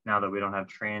 Now that we don't have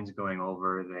trains going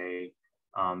over, they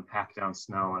pack down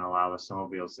snow and allow the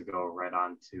snowmobiles to go right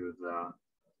onto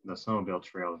the snowmobile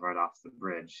trails right off the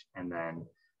bridge, and then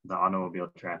the automobile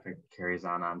traffic carries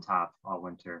on top all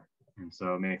winter. And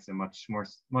so it makes it much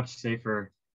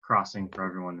safer crossing for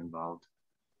everyone involved.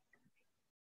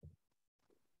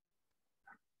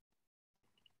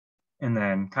 And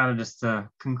then kind of just to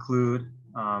conclude,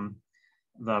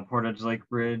 the Portage Lake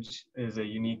Bridge is a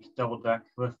unique double-deck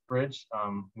lift bridge.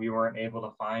 We weren't able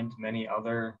to find many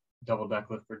other double-deck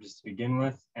lift bridges to begin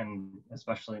with, and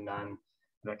especially none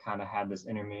that kind of had this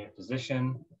intermediate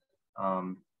position,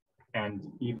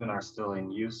 and even are still in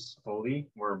use fully,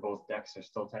 where both decks are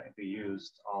still technically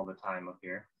used all the time up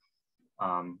here.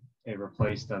 It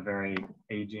replaced a very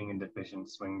aging and deficient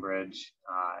swing bridge.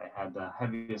 It had the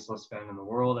heaviest lift span in the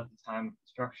world at the time of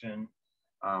construction.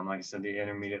 Like I said, the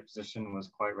intermediate position was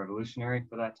quite revolutionary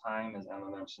for that time. As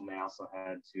Emma mentioned, they also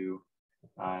had to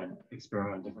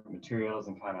experiment with different materials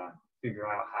and kind of figure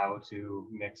out how to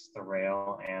mix the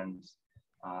rail and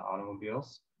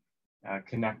automobiles.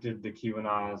 Connected the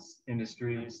Keweenaw's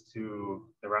industries to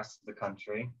the rest of the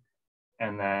country.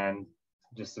 And then,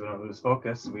 just so we don't lose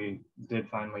focus, we did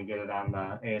finally get it on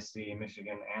the ASC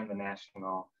Michigan and the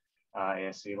national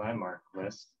ASC landmark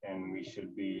list. And we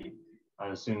should be,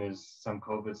 as soon as some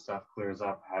COVID stuff clears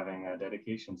up, having a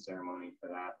dedication ceremony for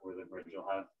that, where the bridge will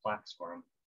have plaques for them.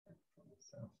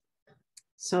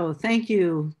 So thank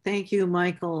you,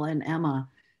 Michael and Emma.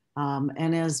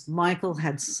 And as Michael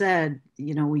had said,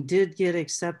 you know, we did get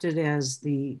accepted as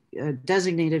the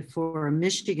designated for a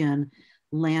Michigan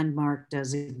landmark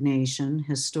designation,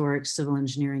 historic civil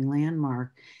engineering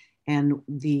landmark. And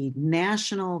the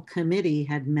national committee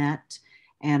had met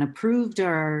and approved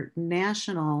our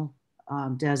national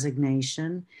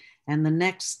designation. And the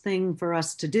next thing for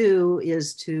us to do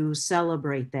is to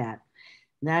celebrate that.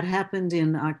 That happened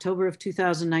in October of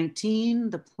 2019.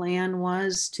 The plan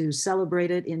was to celebrate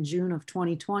it in June of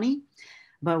 2020,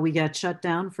 but we got shut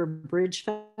down for Bridge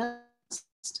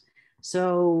Fest.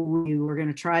 So we were going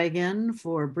to try again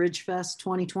for Bridge Fest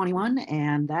 2021,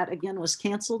 and that again was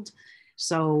canceled.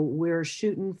 So we're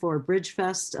shooting for Bridge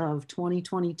Fest of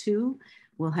 2022.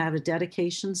 We'll have a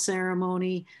dedication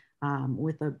ceremony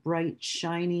with a bright,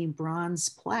 shiny bronze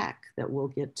plaque that we'll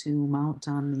get to mount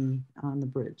on the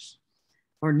bridge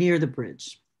or near the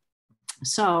bridge.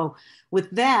 So with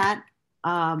that,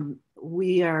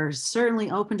 we are certainly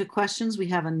open to questions. We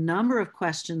have a number of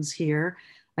questions here.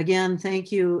 Again,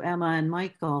 thank you, Emma and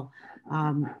Michael.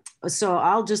 So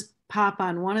I'll just pop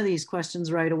on one of these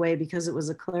questions right away because it was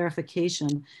a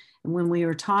clarification. And when we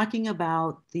were talking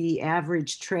about the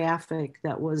average traffic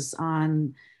that was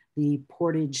on the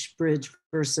Portage Bridge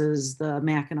versus the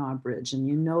Mackinac Bridge, and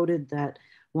you noted that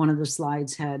one of the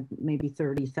slides had maybe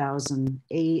 30,000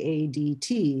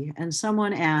 AADT, and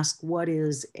someone asked, what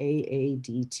is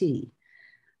AADT?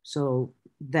 So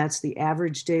that's the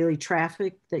average daily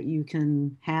traffic that you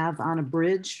can have on a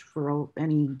bridge for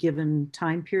any given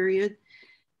time period.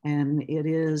 And it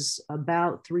is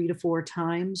about 3 to 4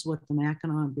 times what the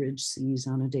Mackinac Bridge sees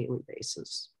on a daily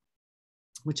basis,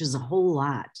 which is a whole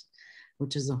lot,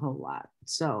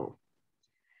 So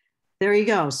there you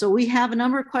go. So we have a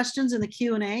number of questions in the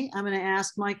Q&A. I'm going to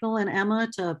ask Michael and Emma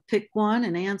to pick one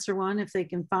and answer one if they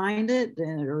can find it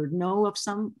or know of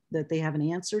some that they have an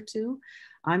answer to.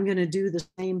 I'm going to do the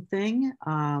same thing.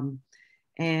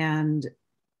 And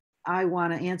I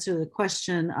want to answer the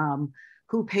question,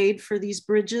 who paid for these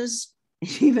bridges?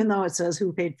 Even though it says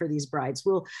who paid for these brides,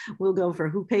 we'll go for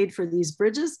who paid for these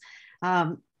bridges.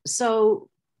 So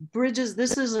bridges,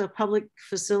 this is a public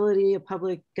facility, a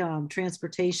public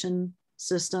transportation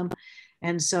system.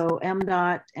 And so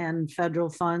MDOT and federal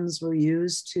funds were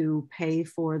used to pay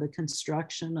for the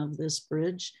construction of this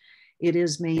bridge. It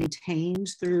is maintained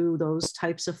through those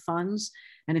types of funds.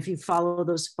 And if you follow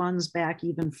those funds back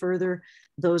even further,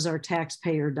 those are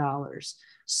taxpayer dollars.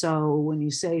 So when you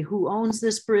say who owns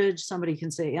this bridge, somebody can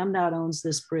say MDOT owns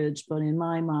this bridge, but in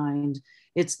my mind,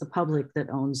 it's the public that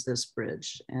owns this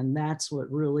bridge. And that's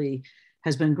what really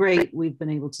has been great. We've been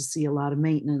able to see a lot of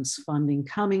maintenance funding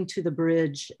coming to the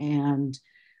bridge, and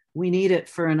we need it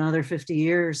for another 50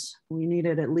 years. We need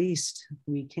it at least.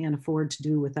 We can't afford to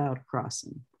do without a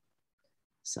crossing.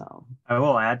 So I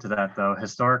will add to that though,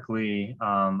 historically,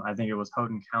 I think it was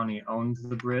Houghton County owned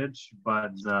the bridge,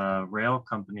 but the rail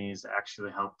companies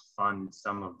actually helped fund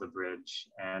some of the bridge.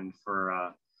 And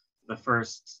for the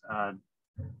first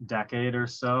decade or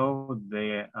so,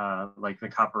 they, like the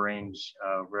Copper Range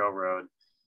Railroad,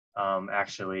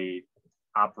 actually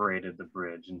operated the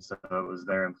bridge. And so it was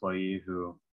their employee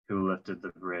who lifted the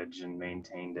bridge and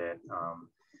maintained it.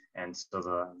 And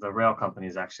so the rail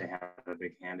companies actually had a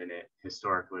big hand in it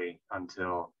historically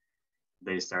until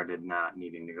they started not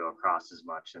needing to go across as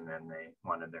much, and then they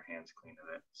wanted their hands clean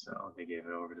of it. So they gave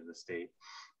it over to the state.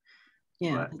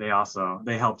 Yeah. But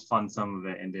they helped fund some of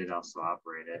it and did also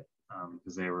operate it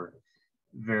because they were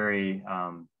very,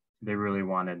 they really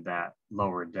wanted that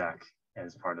lower deck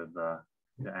as part of the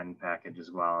end package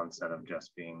as well, instead of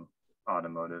just being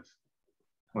automotive,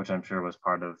 which I'm sure was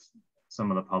part of some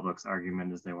of the public's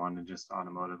argument is they wanted just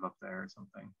automotive up there or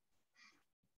something.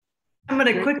 I'm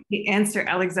going to quickly answer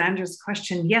Alexandra's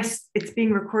question. Yes, it's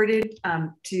being recorded.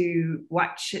 To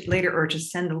watch it later or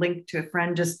just send a link to a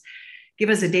friend, just give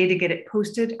us a day to get it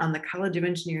posted on the College of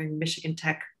Engineering Michigan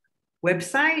Tech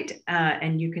website,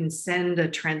 and you can send a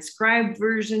transcribed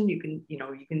version. You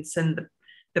can send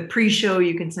the pre-show.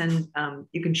 You can send.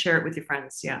 You can share it with your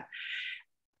friends. Yeah.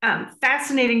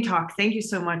 Fascinating talk. Thank you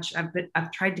so much.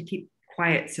 I've tried to keep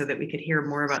quiet so that we could hear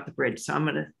more about the bridge. So I'm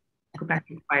going to go back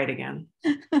and quiet again.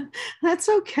 That's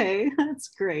okay. That's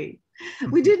great.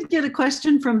 We did get a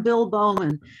question from Bill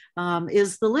Bowman.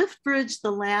 Is the lift bridge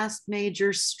the last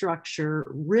major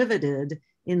structure riveted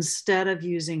instead of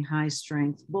using high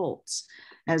strength bolts?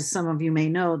 As some of you may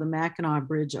know, the Mackinac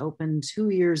Bridge opened 2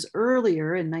 years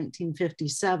earlier in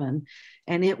 1957,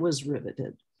 and it was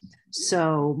riveted.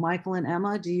 So Michael and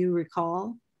Emma, do you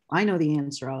recall? I know the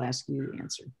answer. I'll ask you the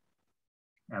answer.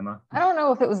 Emma? I don't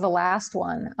know if it was the last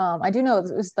one. I do know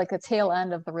it was like the tail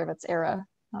end of the rivets era.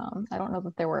 I don't know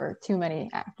that there were too many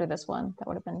after this one that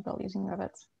would have been built using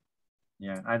rivets.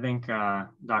 Yeah, I think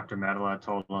Dr. Madela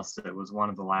told us that it was one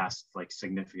of the last like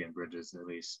significant bridges, at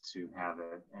least, to have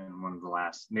it, and one of the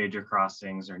last major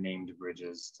crossings or named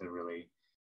bridges to really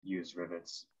use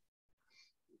rivets.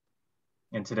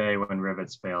 And today, when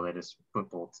rivets fail, they just put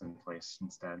bolts in place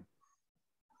instead.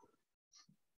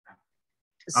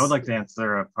 I would like to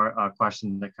answer a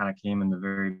question that kind of came in the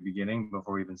very beginning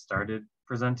before we even started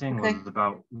presenting. Okay. Was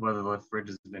about whether the lift bridge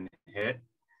has been hit.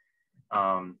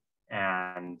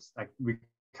 And we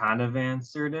kind of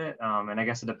answered it. And I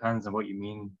guess it depends on what you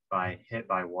mean by hit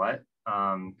by what,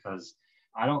 because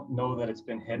I don't know that it's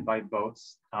been hit by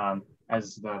boats.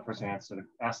 As the person who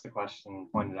asked the question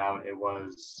pointed out, it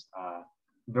was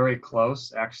very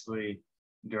close. Actually,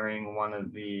 during one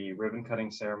of the ribbon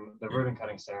cutting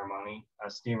ceremony, a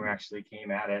steamer actually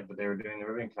came at it, but they were doing the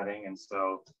ribbon cutting, and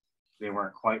so they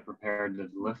weren't quite prepared to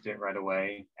lift it right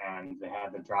away, and they had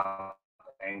to drop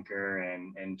anchor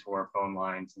and tore phone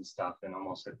lines and stuff and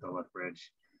almost hit the lift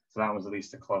bridge. So that was at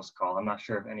least a close call. I'm not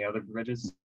sure if any other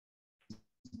bridges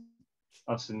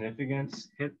of significance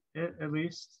hit it at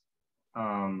least.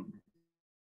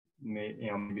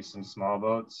 Maybe some small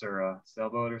boats or a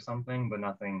sailboat or something, but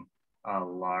nothing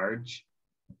large.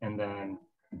 And then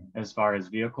as far as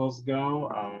vehicles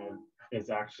go, it's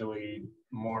actually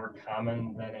more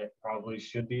common than it probably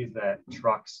should be that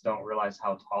trucks don't realize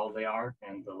how tall they are,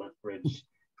 and the lift bridge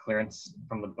clearance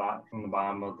from the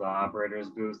bottom of the operator's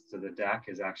booth to the deck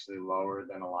is actually lower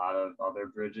than a lot of other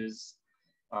bridges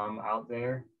out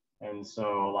there. And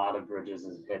so a lot of bridges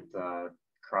have hit the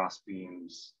cross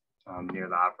beams near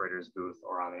the operator's booth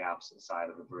or on the opposite side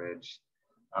of the bridge.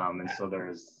 And so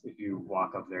if you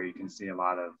walk up there, you can see a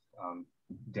lot of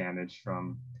damage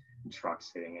from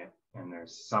trucks hitting it. And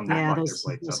there's some deflector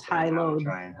plates up there now to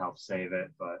try and help save it.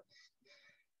 But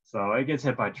so it gets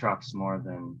hit by trucks more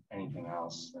than anything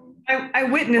else. And I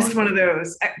witnessed one of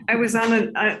those. I was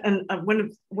on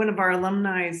one of our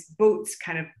alumni's boats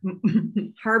kind of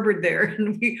harbored there,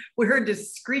 and we heard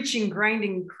this screeching,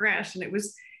 grinding crash, and it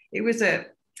was it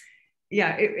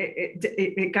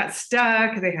got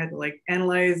stuck. They had to like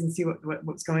analyze and see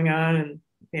what's going on, and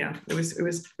yeah, it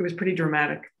was pretty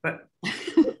dramatic. But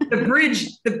the bridge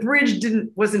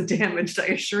wasn't damaged, I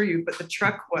assure you, but the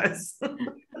truck was.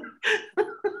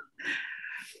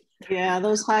 Yeah,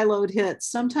 those high load hits.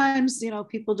 Sometimes,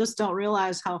 people just don't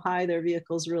realize how high their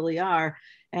vehicles really are.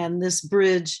 And this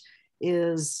bridge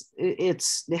it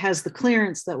has the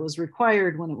clearance that was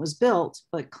required when it was built,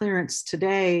 but clearance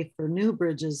today for new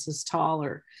bridges is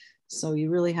taller. So you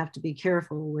really have to be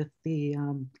careful with the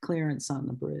clearance on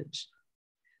the bridge.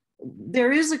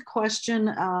 There is a question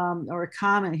or a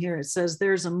comment here. It says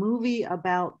there's a movie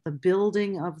about the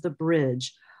building of the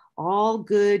bridge. All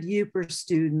good UPER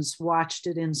students watched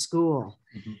it in school.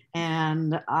 Mm-hmm.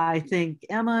 And I think,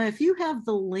 Emma, if you have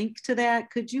the link to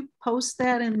that, could you post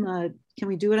that can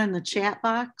we do it in the chat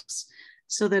box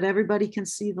so that everybody can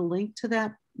see the link to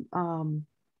that?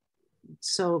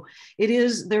 So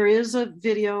there is a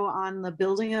video on the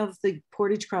building of the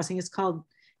Portage Crossing. It's called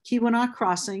Keweenaw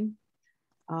Crossing.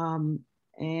 And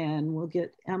we'll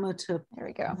get Emma to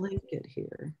link it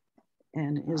here.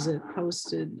 And is it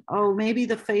posted? Oh, maybe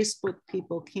the Facebook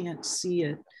people can't see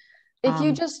it. If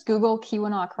you just Google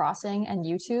Keweenaw Crossing and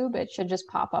YouTube, it should just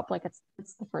pop up like it's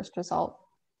the first result.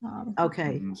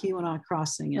 Okay, Keweenaw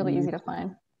Crossing. Really easy to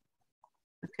find.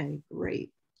 Okay,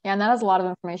 great. Yeah, and that has a lot of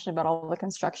information about all the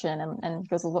construction and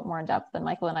goes a little bit more in depth than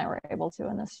Michael and I were able to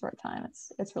in this short time.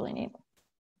 It's really neat.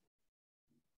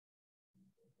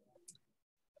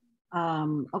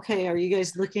 Okay, are you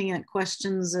guys looking at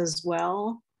questions as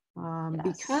well?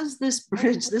 Yes. Because this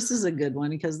bridge, this is a good one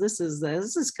because this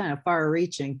is kind of far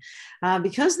reaching.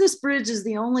 Because this bridge is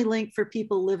the only link for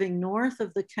people living north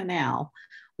of the canal,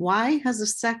 why has a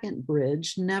second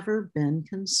bridge never been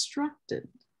constructed?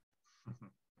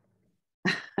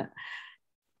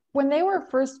 When they were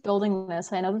first building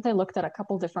this, I know that they looked at a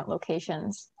couple different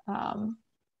locations. And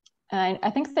I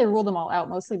think they ruled them all out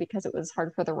mostly because it was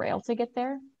hard for the rail to get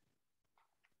there.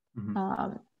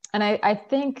 Mm-hmm. And I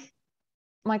think,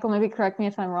 Michael, maybe correct me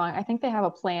if I'm wrong. I think they have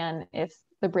a plan if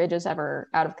the bridge is ever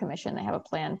out of commission, they have a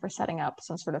plan for setting up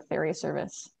some sort of ferry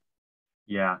service.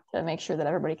 Yeah. To make sure that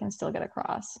everybody can still get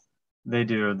across. They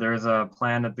do. There's a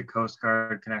plan that the Coast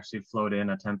Guard can actually float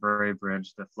in a temporary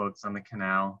bridge that floats on the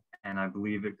canal. And I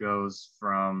believe it goes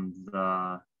from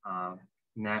the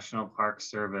National Park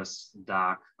Service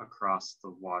dock across the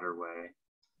waterway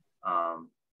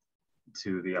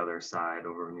to the other side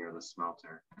over near the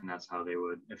smelter. And that's how they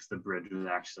would, if the bridge was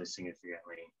actually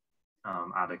significantly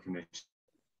out of commission,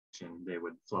 they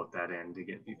would float that in to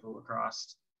get people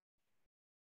across.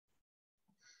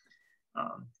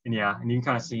 And you can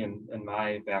kind of see in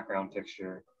my background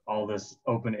picture, all this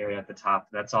open area at the top,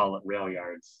 that's all rail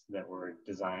yards that were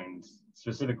designed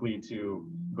specifically to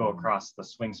go across the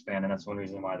swing span. And that's one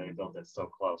reason why they built it so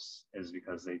close, is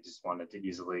because they just wanted to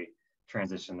easily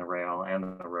transition the rail and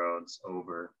the roads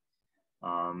over.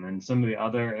 And some of the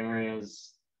other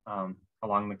areas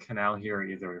along the canal here are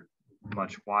either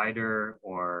much wider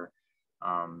or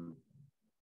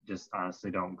just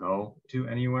honestly don't go to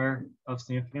anywhere of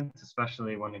significance,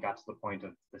 especially when it got to the point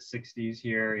of the 60s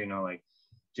here, like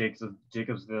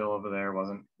Jacobsville over there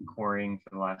wasn't quarrying for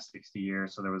the last 60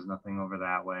 years, so there was nothing over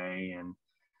that way, and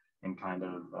kind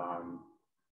of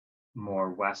more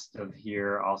west of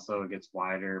here also it gets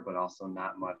wider, but also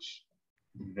not much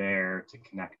there to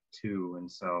connect to.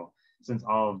 And so since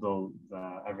all of the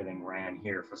everything ran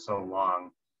here for so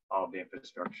long, all the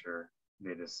infrastructure,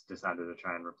 they just decided to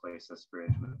try and replace this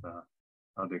bridge with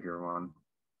a bigger one.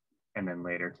 And then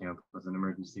later came up with an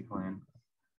emergency plan.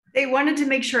 They wanted to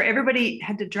make sure everybody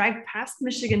had to drive past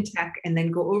Michigan Tech and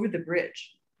then go over the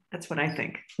bridge. That's what I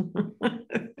think.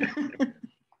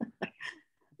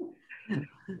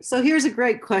 So here's a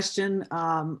great question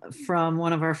from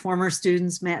one of our former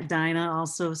students, Matt Dyna,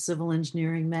 also civil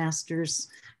engineering master's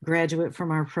graduate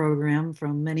from our program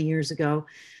from many years ago.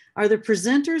 Are the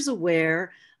presenters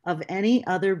aware of any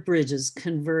other bridges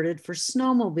converted for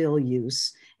snowmobile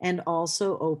use and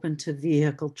also open to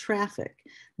vehicle traffic?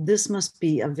 This must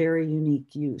be a very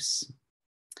unique use.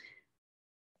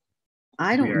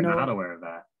 I don't know. We are not aware of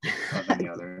that, of any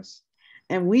others.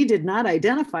 And we did not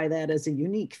identify that as a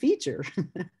unique feature.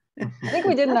 I think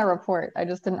we did in our report. I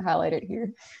just didn't highlight it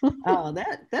here. Oh,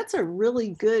 that's a really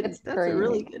good,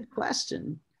 good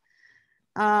question.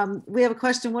 We have a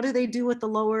question. What do they do with the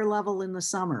lower level in the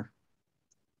summer?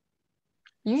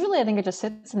 Usually I think it just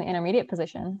sits in the intermediate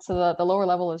position. So the lower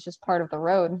level is just part of the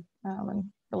road. And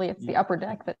really it's the upper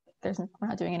deck that we're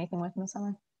not doing anything with in the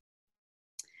summer.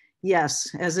 Yes,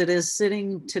 as it is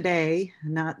sitting today,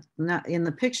 not in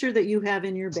the picture that you have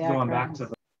in your background. Going back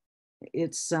to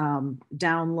it's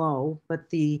down low, but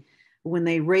when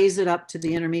they raise it up to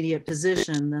the intermediate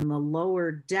position, then the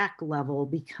lower deck level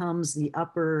becomes the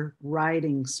upper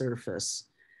riding surface.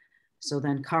 So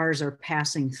then cars are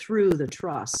passing through the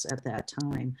truss at that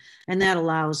time. And that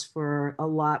allows for a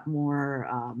lot more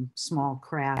small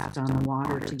craft on the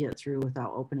water to get through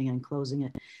without opening and closing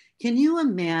it. Can you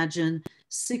imagine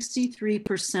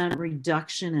 63%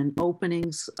 reduction in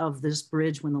openings of this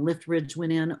bridge when the lift bridge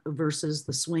went in versus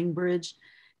the swing bridge?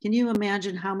 Can you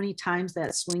imagine how many times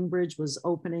that swing bridge was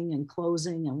opening and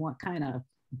closing and what kind of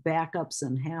backups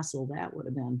and hassle that would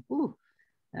have been? Ooh,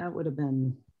 that would have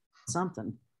been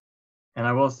something. And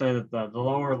I will say that the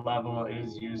lower level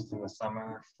is used in the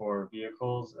summer for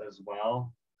vehicles as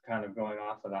well, kind of going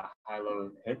off of that high-low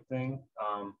hit thing.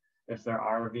 If there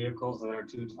are vehicles that are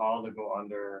too tall to go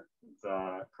under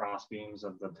the cross beams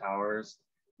of the towers,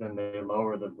 then they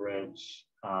lower the bridge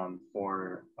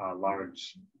for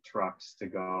large trucks to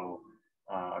go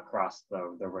across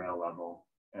the rail level,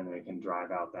 and they can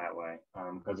drive out that way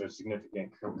because there's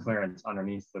significant clearance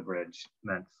underneath the bridge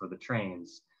meant for the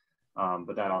trains.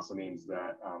 But that also means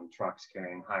that trucks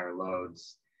carrying higher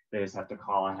loads, they just have to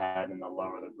call ahead and they'll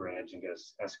lower the bridge and get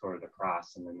escorted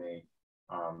across, and then they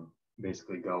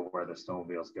basically go where the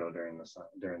snowmobiles go during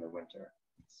the winter.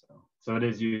 So it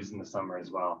is used in the summer as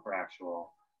well for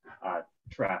actual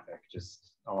traffic,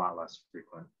 just a lot less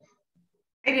frequent.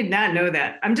 I did not know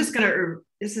that. I'm just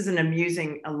this is an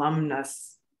amusing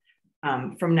alumnus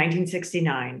from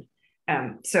 1969.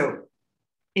 So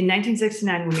in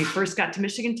 1969, when we first got to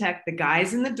Michigan Tech, the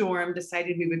guys in the dorm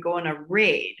decided we would go on a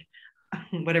raid,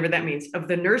 whatever that means, of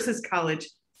the Nurses College,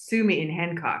 Sumi in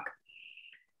Hancock.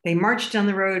 They marched down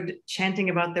the road chanting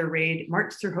about their raid,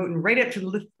 marched through Houghton right up to the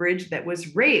lift bridge that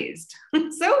was raised.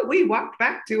 So we walked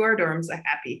back to our dorms, a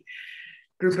happy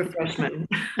group of freshmen.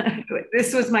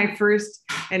 This was my first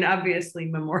and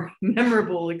obviously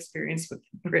memorable experience with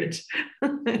the bridge.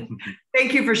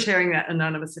 Thank you for sharing that,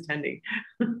 anonymous attendee.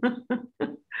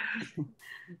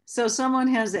 So someone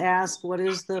has asked, what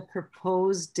is the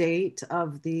proposed date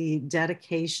of the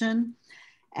dedication?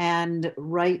 And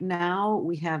right now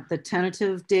we have the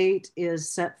tentative date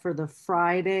is set for the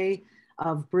Friday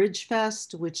of Bridge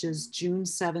Fest, which is June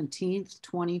 17th,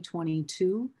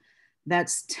 2022.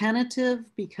 That's tentative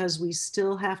because we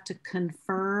still have to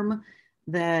confirm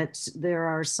that there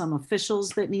are some officials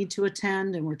that need to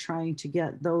attend, and we're trying to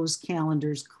get those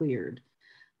calendars cleared.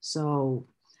 So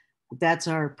that's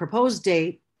our proposed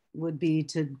date, would be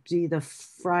to be the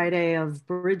Friday of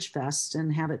Bridge Fest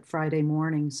and have it Friday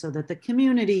morning so that the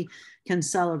community can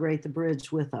celebrate the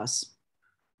bridge with us.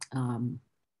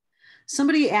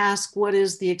 Somebody asked, what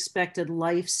is the expected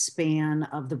lifespan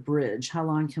of the bridge? How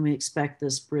long can we expect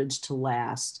this bridge to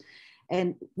last?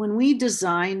 And when we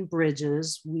design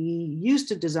bridges, we used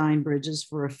to design bridges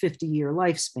for a 50-year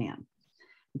lifespan.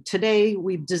 Today,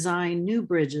 we've designed new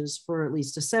bridges for at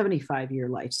least a 75-year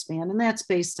lifespan, and that's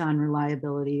based on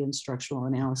reliability and structural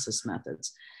analysis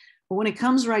methods. But when it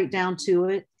comes right down to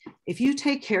it, if you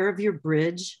take care of your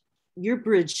bridge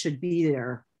should be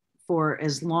there for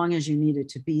as long as you need it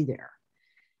to be there.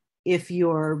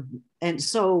 And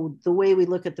so the way we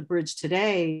look at the bridge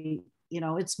today,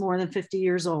 it's more than 50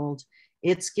 years old.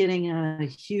 It's getting a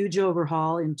huge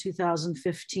overhaul. In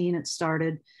 2015, it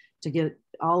started. to get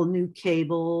all new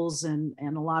cables and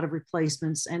a lot of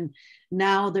replacements. And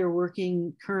now they're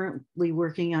currently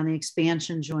working on the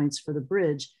expansion joints for the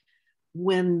bridge.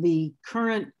 When the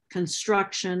current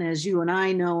construction, as you and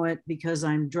I know it, because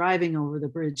I'm driving over the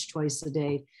bridge twice a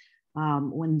day,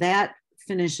 when that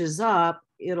finishes up,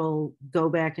 it'll go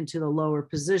back into the lower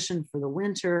position for the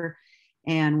winter,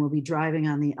 and we'll be driving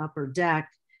on the upper deck.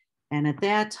 And at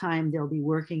that time, they'll be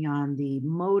working on the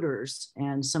motors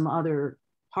and some other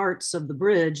parts of the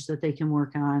bridge that they can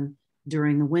work on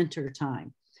during the winter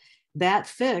time. That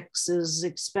fix is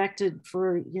expected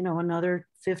for, you know, another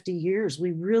 50 years.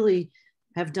 We really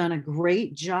have done a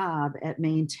great job at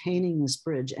maintaining this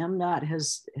bridge. MDOT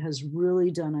has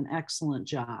really done an excellent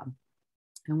job,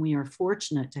 and we are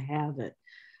fortunate to have it.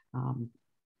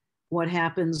 What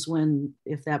happens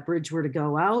if that bridge were to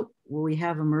go out? Well, we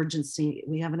have an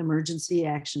emergency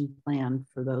action plan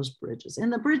for those bridges.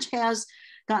 And the bridge has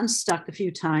gotten stuck a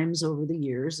few times over the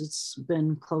years. It's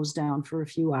been closed down for a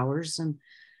few hours, and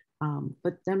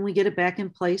but then we get it back in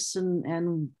place,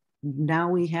 and now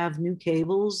we have new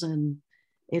cables, and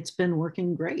it's been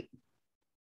working great.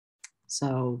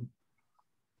 So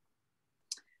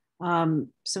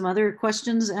some other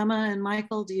questions, Emma and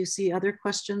Michael, do you see other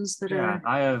questions that are?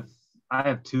 I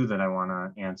have two that I want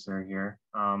to answer here.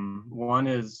 One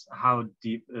is how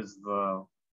deep below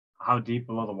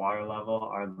the water level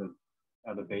are the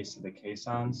base of the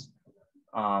caissons?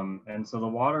 And so the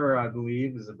water, I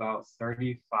believe, is about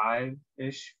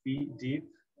 35-ish feet deep,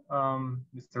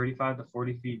 35 to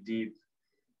 40 feet deep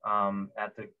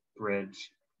at the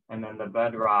bridge. And then the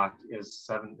bedrock is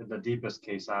the deepest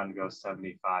caisson goes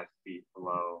 75 feet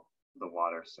below the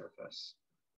water surface.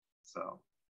 So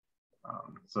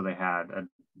they had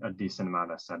a decent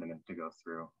amount of sediment to go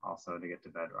through also to get to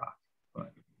bedrock.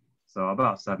 But so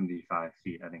about 75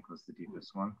 feet, I think, was the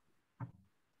deepest one.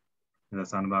 Does that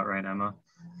sound about right, Emma?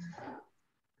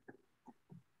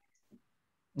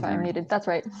 Sorry, I'm muted. That's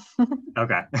right.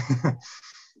 Okay.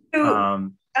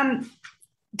 So,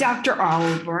 Dr.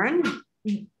 Ahlborn,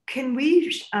 can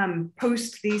we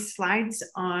post these slides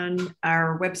on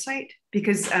our website?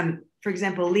 Because, for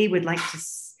example, Lee would like to,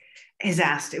 has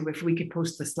asked if we could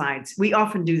post the slides. We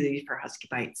often do these for Husky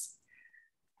Bites.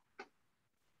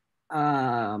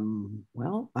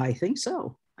 Well, I think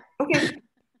so. Okay.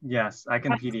 Yes, I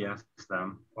can PDF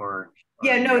them or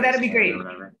yeah, no, that'd be great.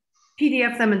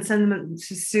 PDF them and send them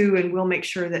to Sue, and we'll make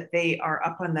sure that they are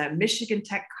up on the Michigan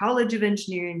Tech College of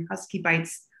Engineering Husky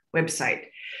Bites website.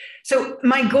 So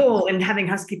my goal in having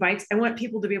Husky Bites, I want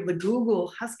people to be able to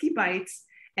Google Husky Bites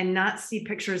and not see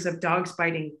pictures of dogs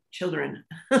biting children.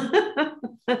 I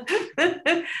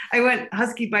want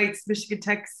Husky Bites Michigan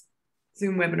Tech's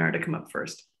Zoom webinar to come up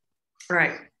first. All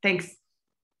right, thanks.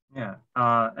 Yeah,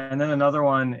 and then another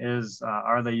one is,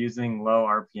 are they using low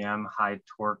RPM, high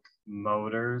torque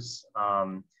motors?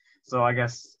 So I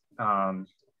guess to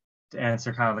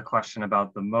answer kind of the question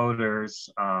about the motors,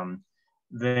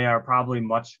 they are probably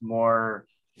much more,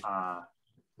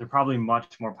 they're probably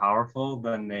much more powerful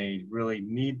than they really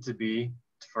need to be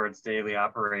for its daily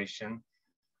operation,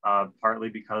 partly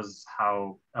because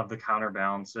of the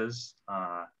counterbalances.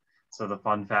 So the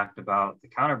fun fact about the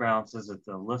counterbalances is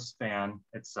the lift span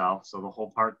itself. So the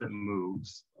whole part that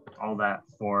moves, all that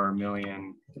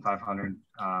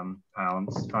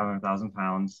 500,000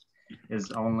 pounds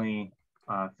is only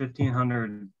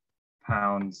 1,500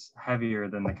 pounds heavier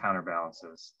than the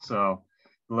counterbalances. So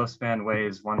the lift span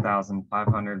weighs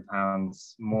 1,500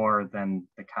 pounds more than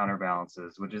the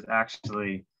counterbalances, which is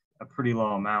actually a pretty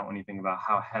low amount when you think about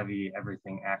how heavy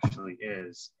everything actually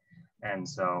is. And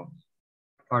so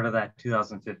part of that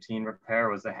 2015 repair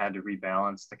was they had to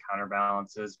rebalance the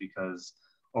counterbalances because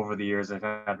over the years they've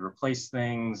had to replace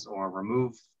things or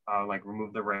remove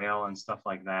the rail and stuff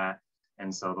like that.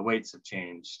 And so the weights have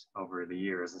changed over the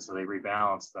years, and so they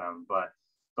rebalanced them. But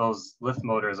those lift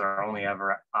motors are only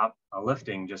ever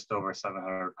lifting just over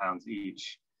 700 pounds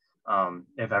each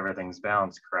if everything's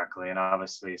balanced correctly. And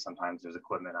obviously sometimes there's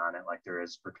equipment on it like there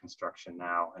is for construction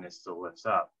now, and it still lifts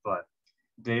up. But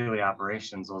daily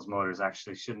operations, those motors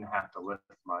actually shouldn't have to lift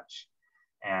much.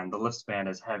 And the lift span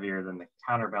is heavier than the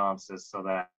counterbalances, so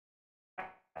that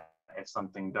if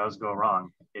something does go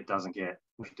wrong, it doesn't get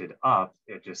lifted up,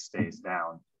 it just stays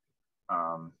down,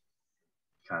 kind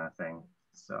of thing.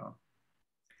 So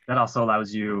that also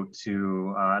allows you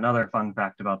to, another fun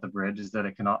fact about the bridge is that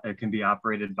it can be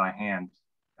operated by hand,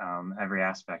 every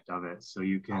aspect of it. So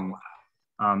you can,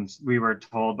 we were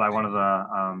told by one of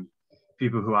the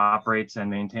people who operates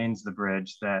and maintains the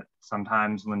bridge that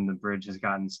sometimes when the bridge has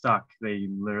gotten stuck, they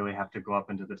literally have to go up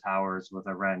into the towers with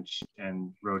a wrench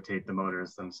and rotate the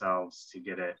motors themselves to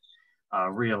get it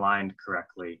realigned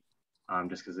correctly,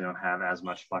 just because they don't have as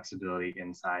much flexibility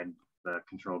inside the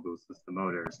control booth with the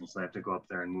motors, and so they have to go up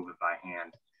there and move it by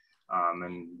hand.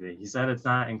 And he said it's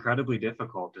not incredibly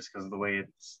difficult just because of the way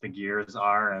the gears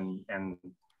are and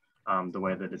the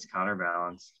way that it's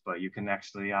counterbalanced, but you can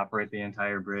actually operate the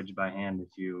entire bridge by hand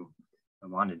if you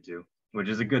wanted to, which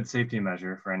is a good safety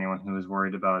measure for anyone who is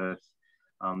worried about if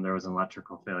there was an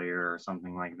electrical failure or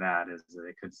something like that, is that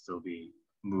it could still be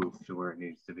moved to where it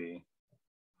needs to be.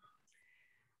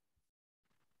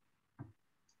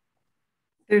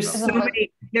 There's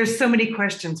so many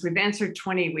questions. We've answered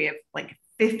 20. We have like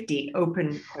 50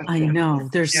 open questions. I know,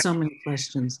 there's so many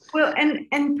questions. Well,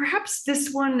 and perhaps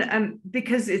this one,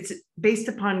 because it's based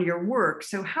upon your work.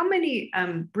 So how many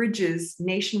bridges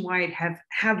nationwide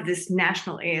have this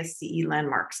national ASCE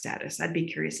landmark status? I'd be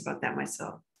curious about that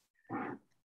myself.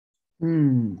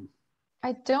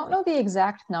 I don't know the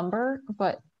exact number,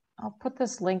 but I'll put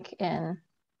this link in.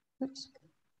 Oops.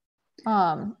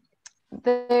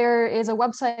 There is a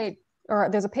website, or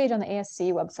there's a page on the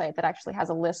ASC website that actually has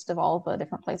a list of all the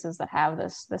different places that have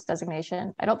this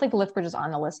designation. I don't think the lift bridge is on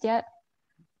the list yet.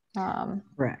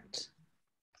 Correct.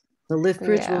 The lift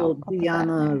bridge will be on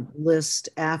the list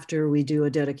after we do a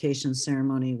dedication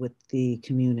ceremony with the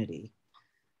community.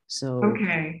 So,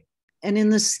 okay. And in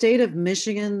the state of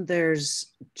Michigan,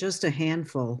 there's just a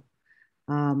handful.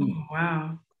 Oh,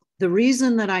 wow. The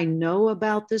reason that I know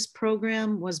about this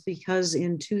program was because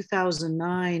in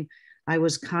 2009, I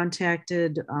was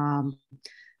contacted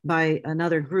by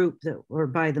another group or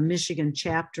by the Michigan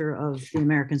chapter of the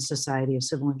American Society of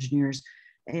Civil Engineers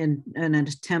in an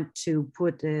attempt to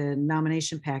put a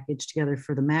nomination package together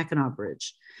for the Mackinac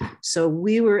Bridge. So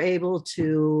we were able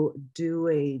to do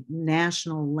a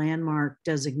national landmark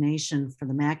designation for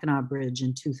the Mackinac Bridge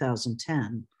in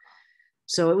 2010.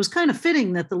 So it was kind of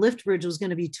fitting that the lift bridge was going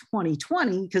to be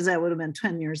 2020, because that would have been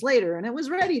 10 years later, and it was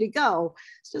ready to go.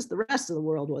 It's just the rest of the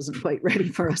world wasn't quite ready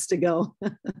for us to go.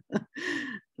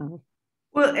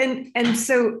 Well, and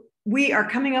so we are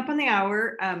coming up on the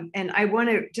hour, and I want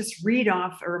to just read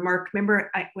off a remark. Remember,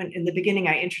 when in the beginning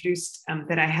I introduced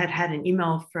that I had an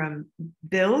email from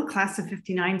Bill, class of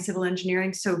 '59, civil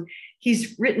engineering. So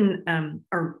he's written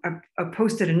or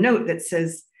posted a note that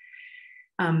says,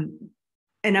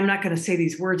 and I'm not going to say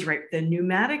these words right, the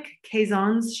pneumatic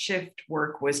caissons shift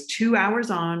work was 2 hours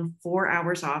on, 4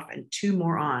 hours off, and 2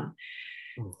 more on.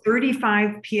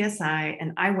 35 PSI,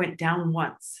 and I went down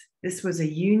once. This was a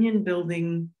union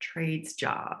building trades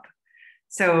job.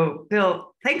 So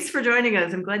Bill, thanks for joining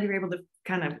us. I'm glad you were able to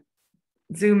kind of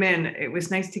zoom in. It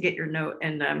was nice to get your note.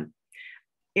 And,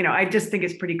 you know, I just think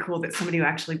it's pretty cool that somebody who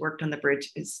actually worked on the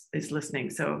bridge is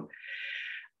listening. So,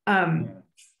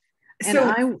 and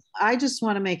I just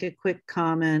want to make a quick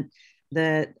comment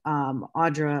that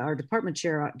Audra, our department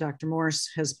chair, Dr.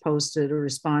 Morse, has posted a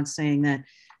response saying that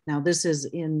now this is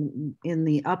in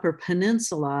the Upper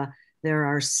Peninsula, there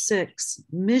are 6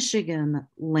 Michigan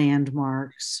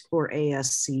landmarks for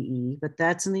ASCE, but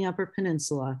that's in the Upper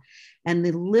Peninsula. And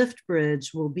the lift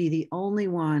bridge will be the only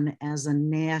one as a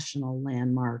national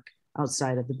landmark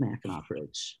outside of the Mackinac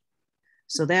Bridge.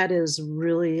 So that is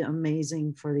really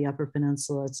amazing for the Upper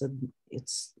Peninsula.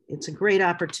 It's a great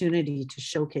opportunity to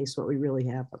showcase what we really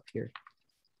have up here.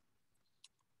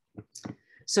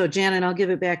 So Janet, I'll give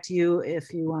it back to you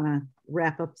if you want to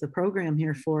wrap up the program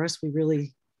here for us. We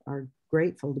really are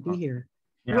grateful to be here.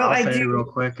 Yeah, well, I'll say real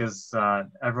quick is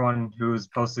everyone who's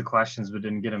posted questions but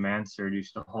didn't get them answered, you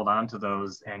should hold on to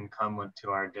those and come to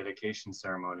our dedication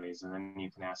ceremonies, and then you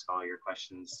can ask all your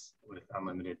questions with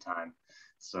unlimited time.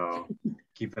 So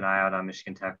keep an eye out on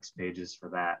Michigan Tech's pages for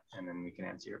that, and then we can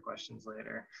answer your questions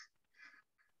later.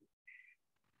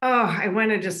 Oh, I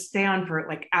want to just stay on for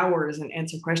like hours and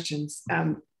answer questions.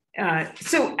 So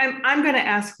I'm going to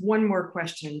ask one more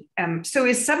question. So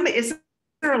is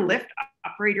there a lift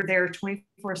operator there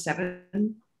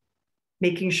 24/7,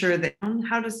 making sure that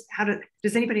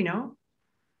does anybody know?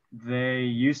 They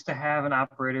used to have an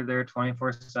operator there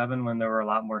 24/7 when there were a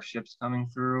lot more ships coming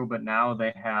through, but now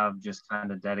they have just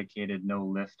kind of dedicated no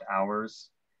lift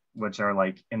hours, which are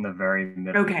like in the very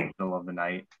middle of the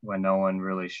night when no one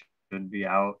really should be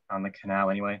out on the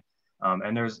canal anyway.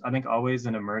 And there's, I think, always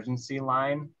an emergency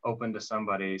line open to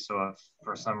somebody. So if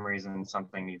for some reason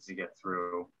something needs to get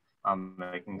through,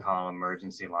 they can call an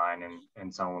emergency line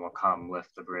and someone will come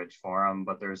lift the bridge for them.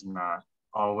 But there's not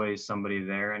always somebody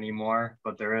there anymore,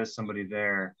 but there is somebody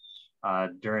there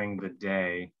during the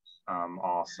day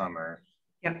all summer.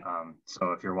 Yep.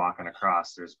 So if you're walking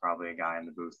across, there's probably a guy in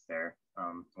the booth there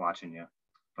watching you.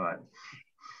 But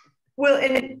Well,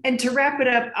 and to wrap it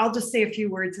up, I'll just say a few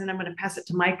words and I'm going to pass it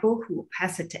to Michael, who will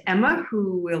pass it to Emma,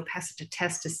 who will pass it to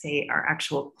Tess to say our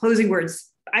actual closing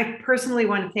words. I personally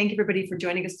want to thank everybody for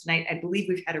joining us tonight. I believe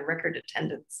we've had a record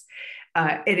attendance.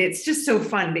 And it's just so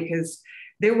fun because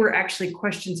there were actually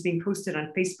questions being posted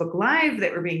on Facebook Live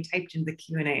that were being typed into the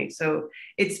Q&A. So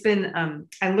it's been,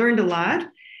 I learned a lot.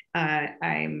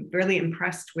 I'm really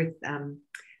impressed with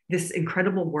this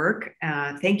incredible work.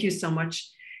 Thank you so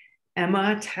much,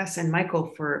 Emma, Tess, and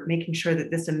Michael, for making sure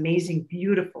that this amazing,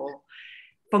 beautiful,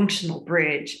 functional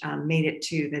bridge made it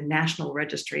to the National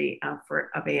Registry of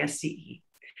ASCE.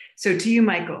 So to you,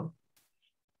 Michael.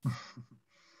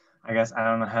 I guess I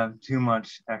don't have too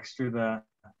much extra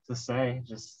to say.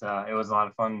 Just it was a lot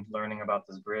of fun learning about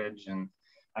this bridge, and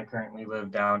I currently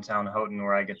live downtown Houghton,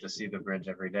 where I get to see the bridge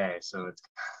every day. So it's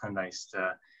kind of nice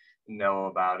to know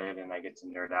about it, and I get to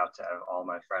nerd out to all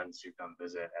my friends who come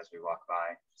visit as we walk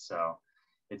by. So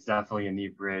it's definitely a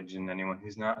neat bridge, and anyone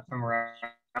who's not from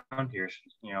around here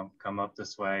should, you know, come up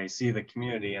this way, see the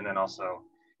community, and then also,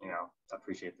 you know,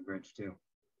 appreciate the bridge too.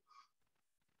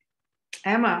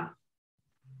 Emma.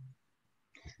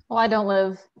 Well, I don't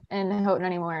live in Houghton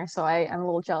anymore, so I'm a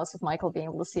little jealous of Michael being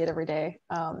able to see it every day.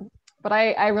 But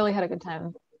I really had a good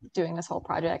time doing this whole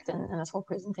project and this whole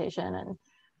presentation,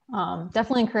 and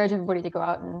definitely encourage everybody to go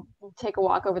out and take a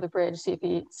walk over the bridge, see if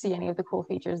you see any of the cool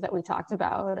features that we talked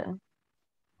about.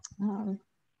 And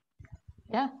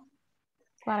yeah,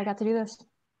 glad I got to do this.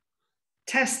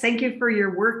 Tess, thank you for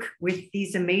your work with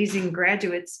these amazing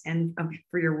graduates and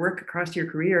for your work across your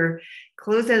career.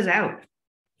 Close us out.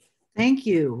 Thank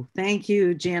you. Thank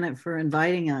you, Janet, for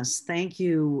inviting us. Thank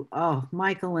you,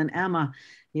 Michael and Emma.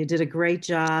 You did a great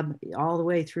job all the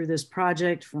way through this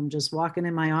project, from just walking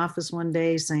in my office one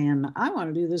day saying, I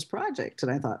want to do this project.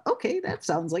 And I thought, okay, that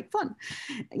sounds like fun.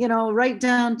 You know, right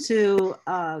down to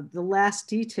the last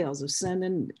details of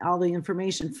sending all the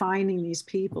information, finding these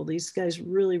people. These guys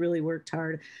really, really worked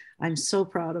hard. I'm so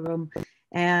proud of them.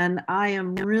 And I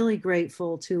am really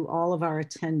grateful to all of our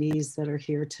attendees that are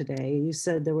here today. You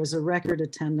said there was a record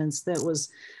attendance. There was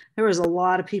a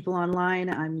lot of people online.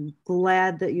 I'm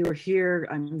glad that you were here.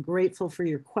 I'm grateful for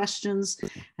your questions.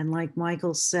 And like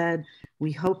Michael said,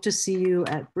 we hope to see you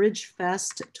at Bridge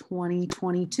Fest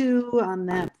 2022 on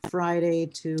that Friday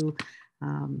to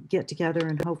get together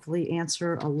and hopefully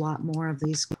answer a lot more of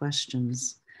these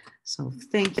questions. So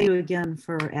thank you again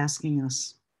for asking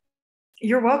us.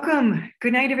 You're welcome.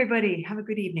 Good night, everybody. Have a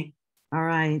good evening. All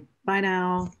right. Bye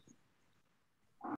now.